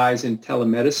strong rise in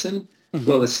telemedicine. Mm-hmm.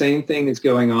 Well, the same thing is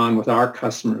going on with our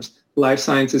customers. Life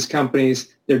sciences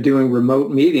companies, they're doing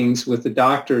remote meetings with the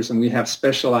doctors, and we have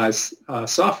specialized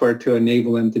software to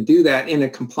enable them to do that in a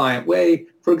compliant way.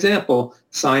 For example,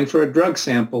 sign for a drug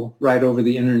sample right over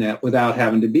the internet without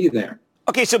having to be there.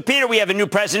 Okay, so Peter, we have a new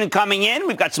president coming in.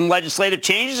 We've got some legislative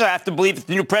changes. I have to believe that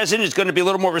the new president is going to be a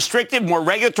little more restrictive, more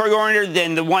regulatory-oriented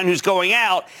than the one who's going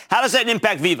out. How does that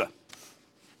impact Veeva?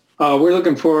 We're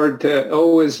looking forward to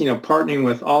always, partnering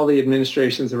with all the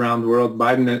administrations around the world,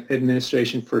 Biden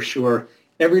administration for sure.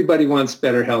 Everybody wants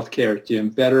better health care, Jim,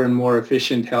 better and more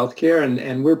efficient health care,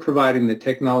 and we're providing the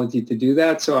technology to do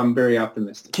that, so I'm very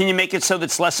optimistic. Can you make it so that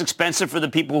it's less expensive for the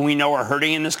people we know are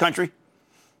hurting in this country?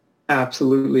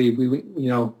 Absolutely.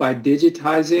 By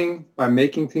digitizing, by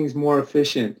making things more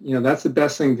efficient, that's the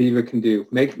best thing Veeva can do.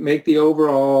 Make the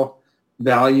overall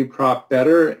value prop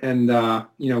better, and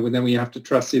then we have to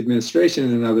trust the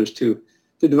administration and others to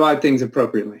divide things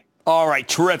appropriately. All right,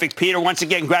 terrific. Peter, once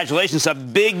again, congratulations. A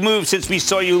big move since we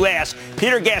saw you last.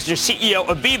 Peter Gassner, CEO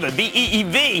of Veeva,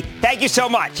 V-E-E-V. Thank you so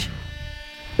much.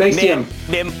 Thanks, Jim.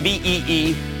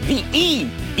 V-E-E-V-E-E-V.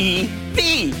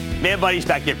 Man, buddy's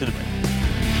back there for the break.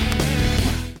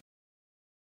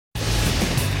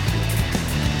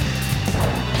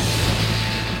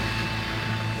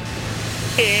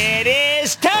 It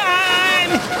is time!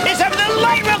 It's time for the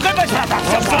lightning round!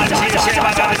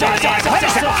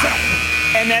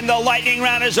 And then the lightning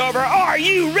round is over. Are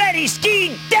you ready,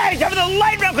 Ski Daddy? Time for the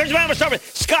lightning round. We'll start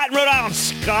with Scott in Rhode Island.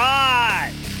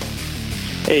 Scott!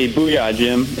 Hey, booyah,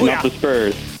 Jim. And not the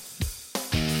Spurs.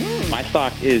 My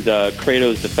stock is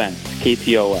Kratos Defense.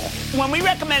 KTOS. When we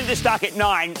recommended this stock at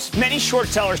 9, many short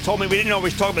sellers told me we didn't know what we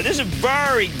were talking about. This is a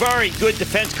very, very good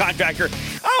defense contractor.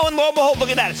 Oh, and lo and behold, look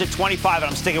at that. It's at 25, and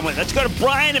I'm sticking with it. Let's go to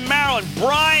Brian in Maryland.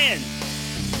 Brian.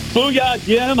 Booyah,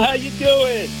 Jim. How you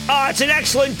doing? Oh, it's an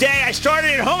excellent day. I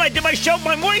started at home. I did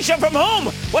my morning show from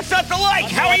home. What's not to like?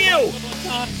 How are you?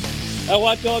 I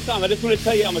watch all the time. I just want to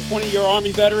tell you I'm a 20-year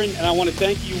Army veteran, and I want to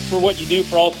thank you for what you do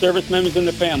for all service members and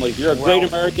their families. You're a great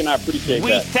American. I appreciate that.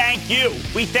 We thank you.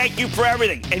 We thank you for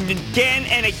everything. And again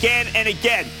and again and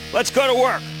again. Let's go to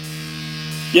work.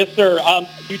 Yes, sir.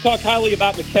 You talked highly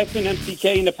about McKesson,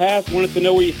 MCK in the past. Wanted to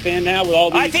know where you stand now with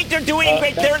all these. I think they're doing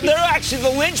great. They're actually the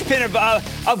linchpin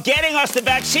of getting us the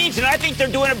vaccines, and I think they're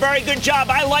doing a very good job.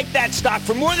 I like that stock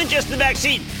for more than just the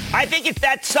vaccine. I think if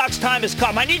that stock's time has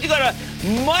come. I need to go to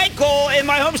Michael in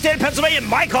my home state of Pennsylvania.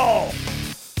 Michael.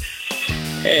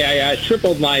 Hey, I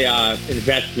tripled my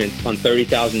investments on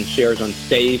 30,000 shares on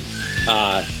Save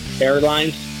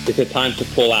Airlines. Is it time to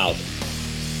pull out?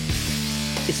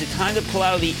 Is it time to pull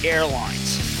out of the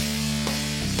airlines?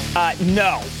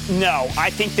 No. I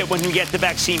think that when we get the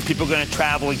vaccine, people are going to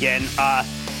travel again.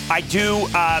 I do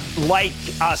like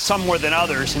some more than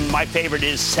others, and my favorite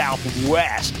is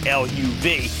Southwest,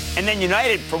 LUV. And then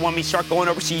United for when we start going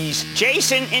overseas.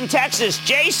 Jason in Texas.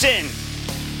 Jason.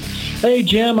 Hey,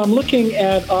 Jim. I'm looking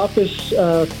at office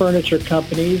furniture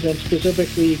companies, and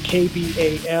specifically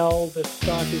KBAL. The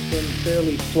stock has been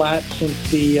fairly flat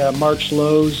since the March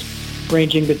lows,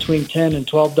 ranging between $10 and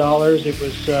 $12. It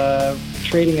was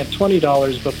trading at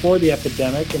 $20 before the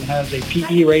epidemic and has a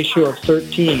PE ratio of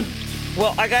 13.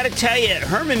 Well, I got to tell you,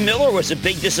 Herman Miller was a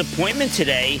big disappointment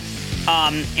today,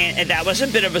 and that was a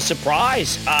bit of a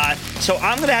surprise. So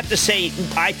I'm going to have to say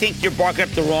I think you're barking up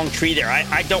the wrong tree there.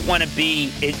 I don't want to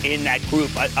be in that group.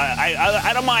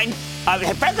 I don't mind.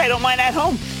 Frankly, I don't mind at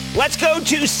home. Let's go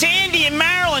to Sandy in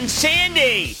Maryland.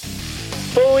 Sandy.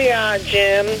 Booyah,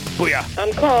 Jim. Booyah.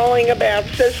 I'm calling about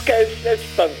Cisco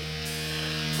Systems.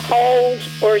 Hold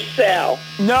or sell?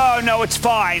 No, it's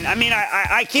fine. I mean,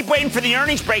 I keep waiting for the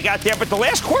earnings break out there, but the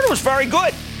last quarter was very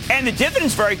good, and the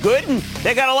dividend's very good, and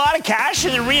they got a lot of cash,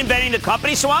 and they're reinventing the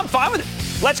company, so I'm fine with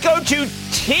it. Let's go to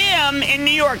Tim in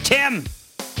New York. Tim.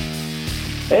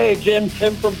 Hey, Jim.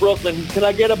 Tim from Brooklyn. Can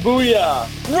I get a booyah?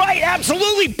 Right,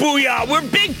 absolutely booyah. We're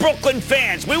big Brooklyn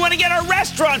fans. We want to get our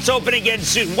restaurants open again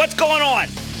soon. What's going on?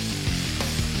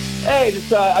 Hey,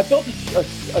 I built a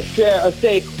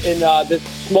stake in this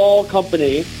small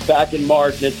company back in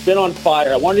March, and it's been on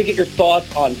fire. I wanted to get your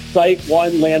thoughts on Site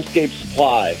One Landscape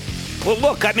Supply. Well,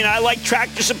 look, I mean, I like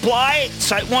Tractor Supply.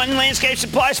 Site One Landscape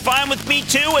Supply is fine with me,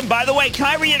 too. And by the way, can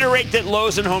I reiterate that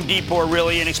Lowe's and Home Depot are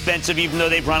really inexpensive, even though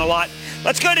they've run a lot?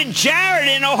 Let's go to Jared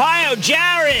in Ohio.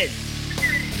 Jared.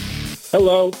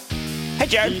 Hello. Hey,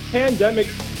 Jared.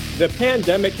 The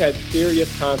pandemic has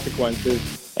serious consequences,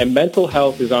 and mental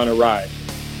health is on a rise.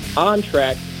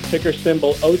 OnTrack, ticker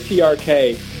symbol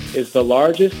OTRK, is the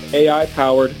largest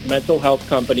AI-powered mental health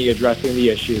company addressing the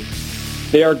issue.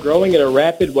 They are growing at a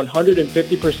rapid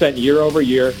 150% year over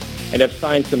year and have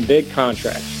signed some big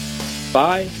contracts.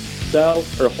 Buy, sell,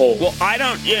 or hold? Well,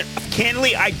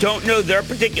 candidly, I don't know their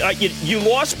particular, you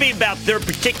lost me about their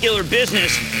particular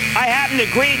business. I happen to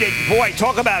agree that, boy,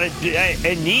 talk about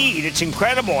a need. It's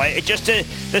incredible.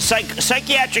 The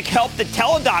psychiatric help that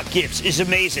Teladoc gives is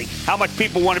amazing, how much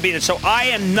people want to be in it. So I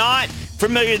am not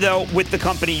familiar, though, with the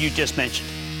company you just mentioned.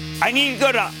 I need to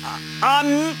go to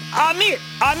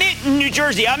Amit in New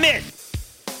Jersey. Amit.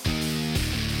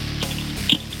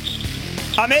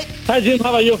 Hi, Jim.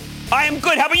 How are you? I am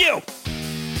good. How about you?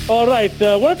 All right.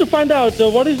 Wanted to find out,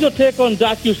 what is your take on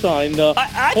DocuSign?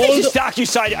 I think it's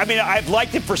DocuSign. I mean, I've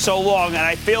liked it for so long, and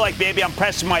I feel like maybe I'm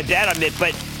pressing my dad on it,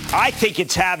 but I think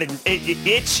it's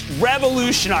it's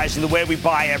revolutionizing the way we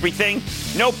buy everything.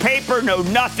 No paper, no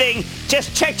nothing.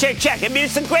 Just check. I mean,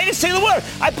 it's the greatest thing in the world.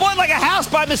 I bought like a house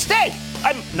by mistake.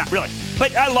 I'm not really,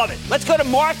 but I love it. Let's go to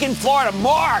Mark in Florida.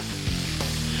 Mark.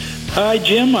 Hi,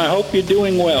 Jim. I hope you're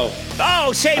doing well.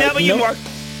 Oh, say how about you, Mark?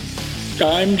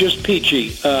 I'm just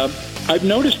peachy. I've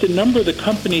noticed a number of the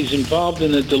companies involved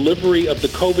in the delivery of the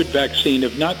COVID vaccine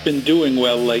have not been doing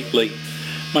well lately.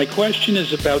 My question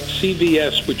is about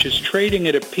CVS, which is trading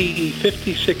at a PE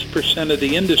 56% of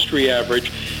the industry average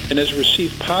and has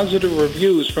received positive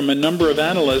reviews from a number of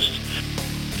analysts.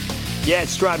 Yeah,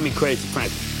 it's driving me crazy,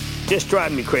 Frank. Just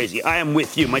driving me crazy. I am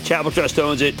with you. My Travel Trust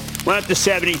owns it. Went up to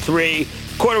 73.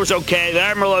 Quarter was okay.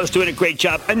 The Merlot's doing a great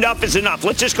job. Enough is enough.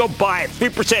 Let's just go buy it.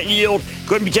 3% yield.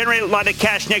 Going to be generating a lot of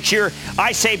cash next year.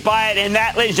 I say buy it. And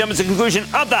that, ladies and gentlemen, is the conclusion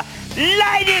of the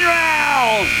Lightning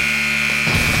Round.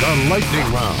 The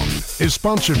Lightning Round is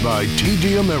sponsored by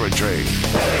TD Ameritrade.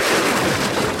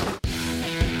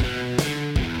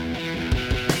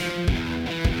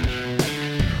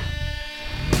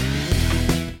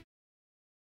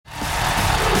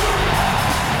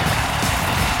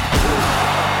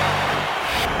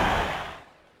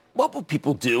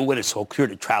 people do when it's so clear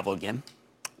to travel again?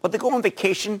 Will they go on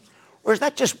vacation? Or is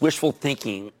that just wishful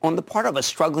thinking on the part of a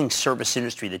struggling service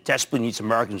industry that desperately needs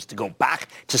Americans to go back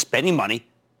to spending money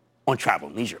on travel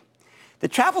and leisure? The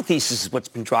travel thesis is what's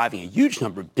been driving a huge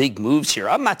number of big moves here.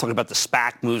 I'm not talking about the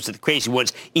SPAC moves or the crazy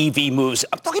ones, EV moves.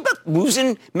 I'm talking about moves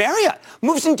in Marriott,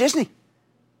 moves in Disney.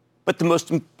 But the most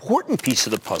important piece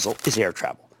of the puzzle is air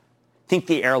travel. Think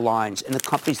the airlines and the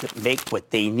companies that make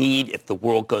what they need if the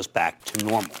world goes back to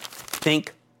normal.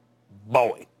 Think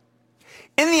Boeing.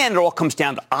 In the end, it all comes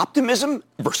down to optimism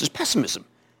versus pessimism.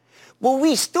 Will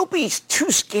we still be too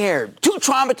scared, too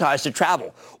traumatized to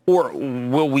travel? Or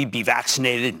will we be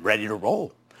vaccinated and ready to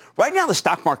roll? Right now, the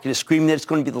stock market is screaming that it's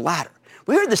going to be the latter.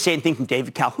 We heard the same thing from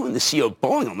David Calhoun, the CEO of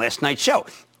Boeing, on last night's show.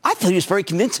 I feel he was very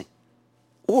convincing.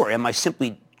 Or am I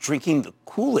simply drinking the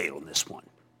Kool-Aid on this one?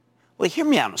 Well, hear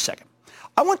me out in a second.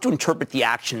 I want to interpret the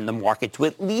action in the market to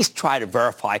at least try to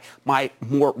verify my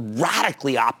more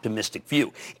radically optimistic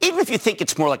view, even if you think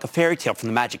it's more like a fairy tale from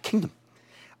the Magic Kingdom.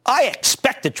 I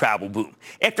expect a travel boom.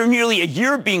 After nearly a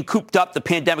year of being cooped up, the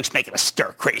pandemic's making us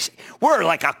stir crazy. We're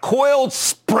like a coiled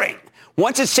spring.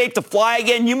 Once it's safe to fly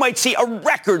again, you might see a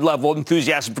record level of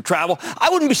enthusiasm for travel. I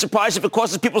wouldn't be surprised if it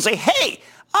causes people to say, hey,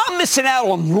 I'm missing out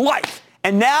on life.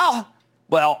 And now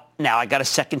I got a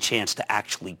second chance to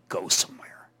actually go somewhere.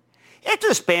 After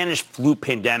the Spanish flu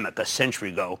pandemic a century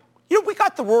ago, we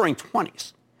got the roaring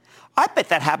 20s. I bet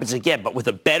that happens again, but with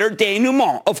a better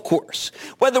denouement, of course.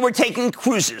 Whether we're taking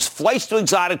cruises, flights to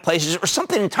exotic places, or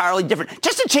something entirely different,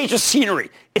 just a change of scenery,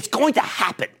 it's going to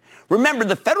happen. Remember,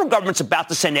 the federal government's about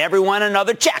to send everyone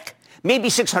another check, maybe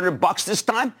 $600 this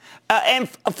time. And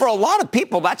for a lot of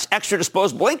people, that's extra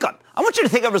disposable income. I want you to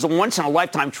think of it as a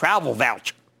once-in-a-lifetime travel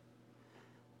voucher.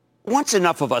 Once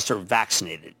enough of us are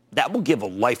vaccinated, that will give a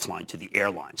lifeline to the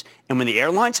airlines. And when the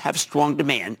airlines have strong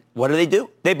demand, what do?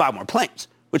 They buy more planes.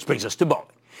 Which brings us to Boeing.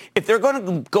 If they're going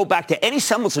to go back to any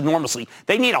semblance of normalcy,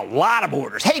 they need a lot of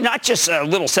orders. Hey, not just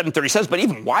little 737s, but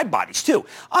even wide bodies, too.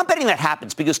 I'm betting that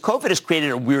happens because COVID has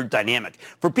created a weird dynamic.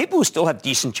 For people who still have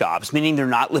decent jobs, meaning they're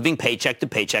not living paycheck to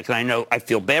paycheck, and I know I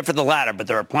feel bad for the latter, but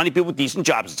there are plenty of people with decent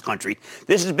jobs in this country,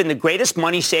 this has been the greatest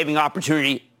money-saving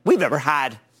opportunity we've ever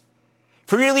had.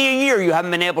 For nearly a year, you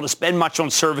haven't been able to spend much on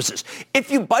services. If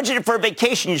you budgeted for a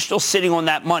vacation, you're still sitting on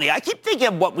that money. I keep thinking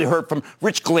of what we heard from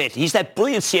Rich Galanti. He's that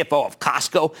brilliant CFO of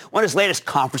Costco on his latest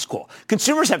conference call.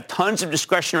 Consumers have tons of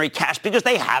discretionary cash because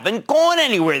they haven't gone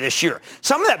anywhere this year.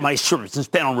 Some of that money's sort of been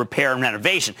spent on repair and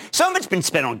renovation. Some of it's been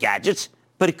spent on gadgets,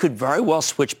 but it could very well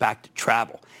switch back to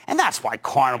travel. And that's why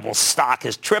Carnival's stock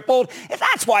has tripled. And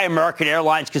that's why American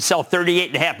Airlines could sell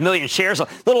 38.5 million shares a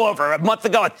little over a month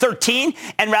ago at 13.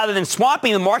 And rather than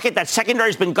swamping the market, that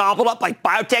secondary's been gobbled up like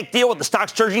biotech deal with the stock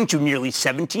surging to nearly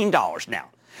 $17 now.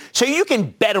 So you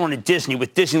can bet on a Disney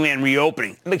with Disneyland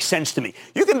reopening. It makes sense to me.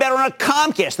 You can bet on a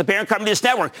Comcast, the parent company of this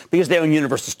network, because they own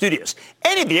Universal Studios.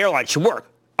 Any of the airlines should work.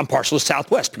 I'm partial to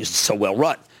Southwest because it's so well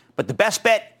run. But the best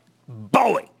bet,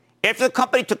 Boeing. After the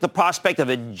company took the prospect of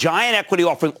a giant equity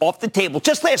offering off the table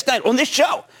just last night on this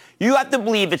show, you have to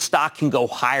believe its stock can go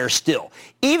higher still,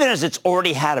 even as it's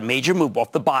already had a major move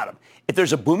off the bottom. If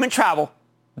there's a boom in travel,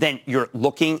 then you're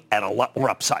looking at a lot more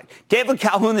upside. David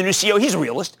Calhoun, the new CEO, he's a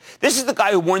realist. This is the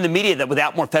guy who warned the media that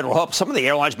without more federal help, some of the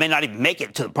airlines may not even make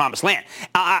it to the promised land.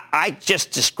 I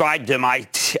just described him. I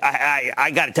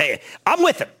got to tell you, I'm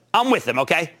with him,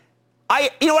 okay?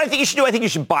 You know what I think you should do? I think you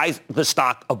should buy the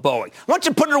stock of Boeing. Once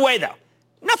you put it away, though,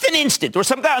 nothing instant. There was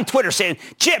some guy on Twitter saying,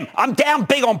 Jim, I'm down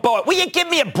big on Boeing. Will you give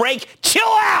me a break? Chill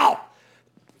out.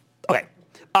 Okay.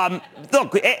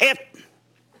 Look,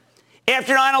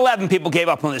 after 9/11, people gave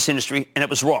up on this industry, and it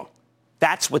was wrong.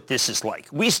 That's what this is like.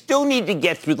 We still need to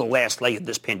get through the last leg of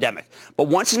this pandemic. But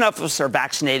once enough of us are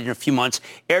vaccinated in a few months,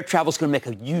 air travel is going to make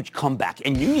a huge comeback.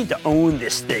 And you need to own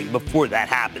this thing before that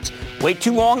happens. Wait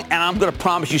too long, and I'm going to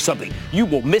promise you something. You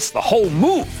will miss the whole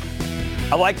move.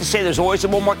 I like to say there's always a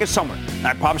bull market somewhere. And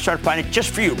I promise to try to find it just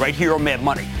for you right here on Mad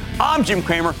Money. I'm Jim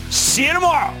Cramer. See you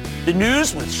tomorrow. The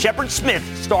news with Shepard Smith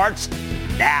starts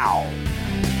now.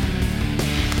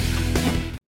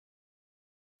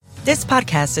 This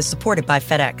podcast is supported by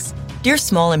FedEx. Dear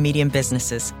small and medium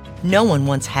businesses, no one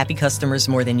wants happy customers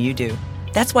more than you do.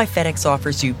 That's why FedEx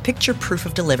offers you picture proof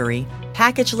of delivery,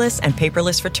 packageless and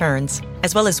paperless returns,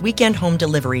 as well as weekend home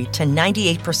delivery to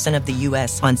 98% of the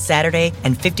U.S. on Saturday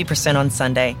and 50% on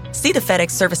Sunday. See the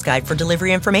FedEx service guide for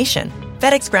delivery information.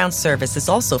 FedEx Ground service is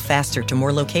also faster to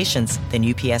more locations than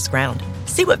UPS Ground.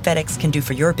 See what FedEx can do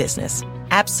for your business.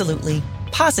 Absolutely,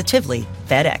 positively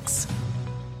FedEx.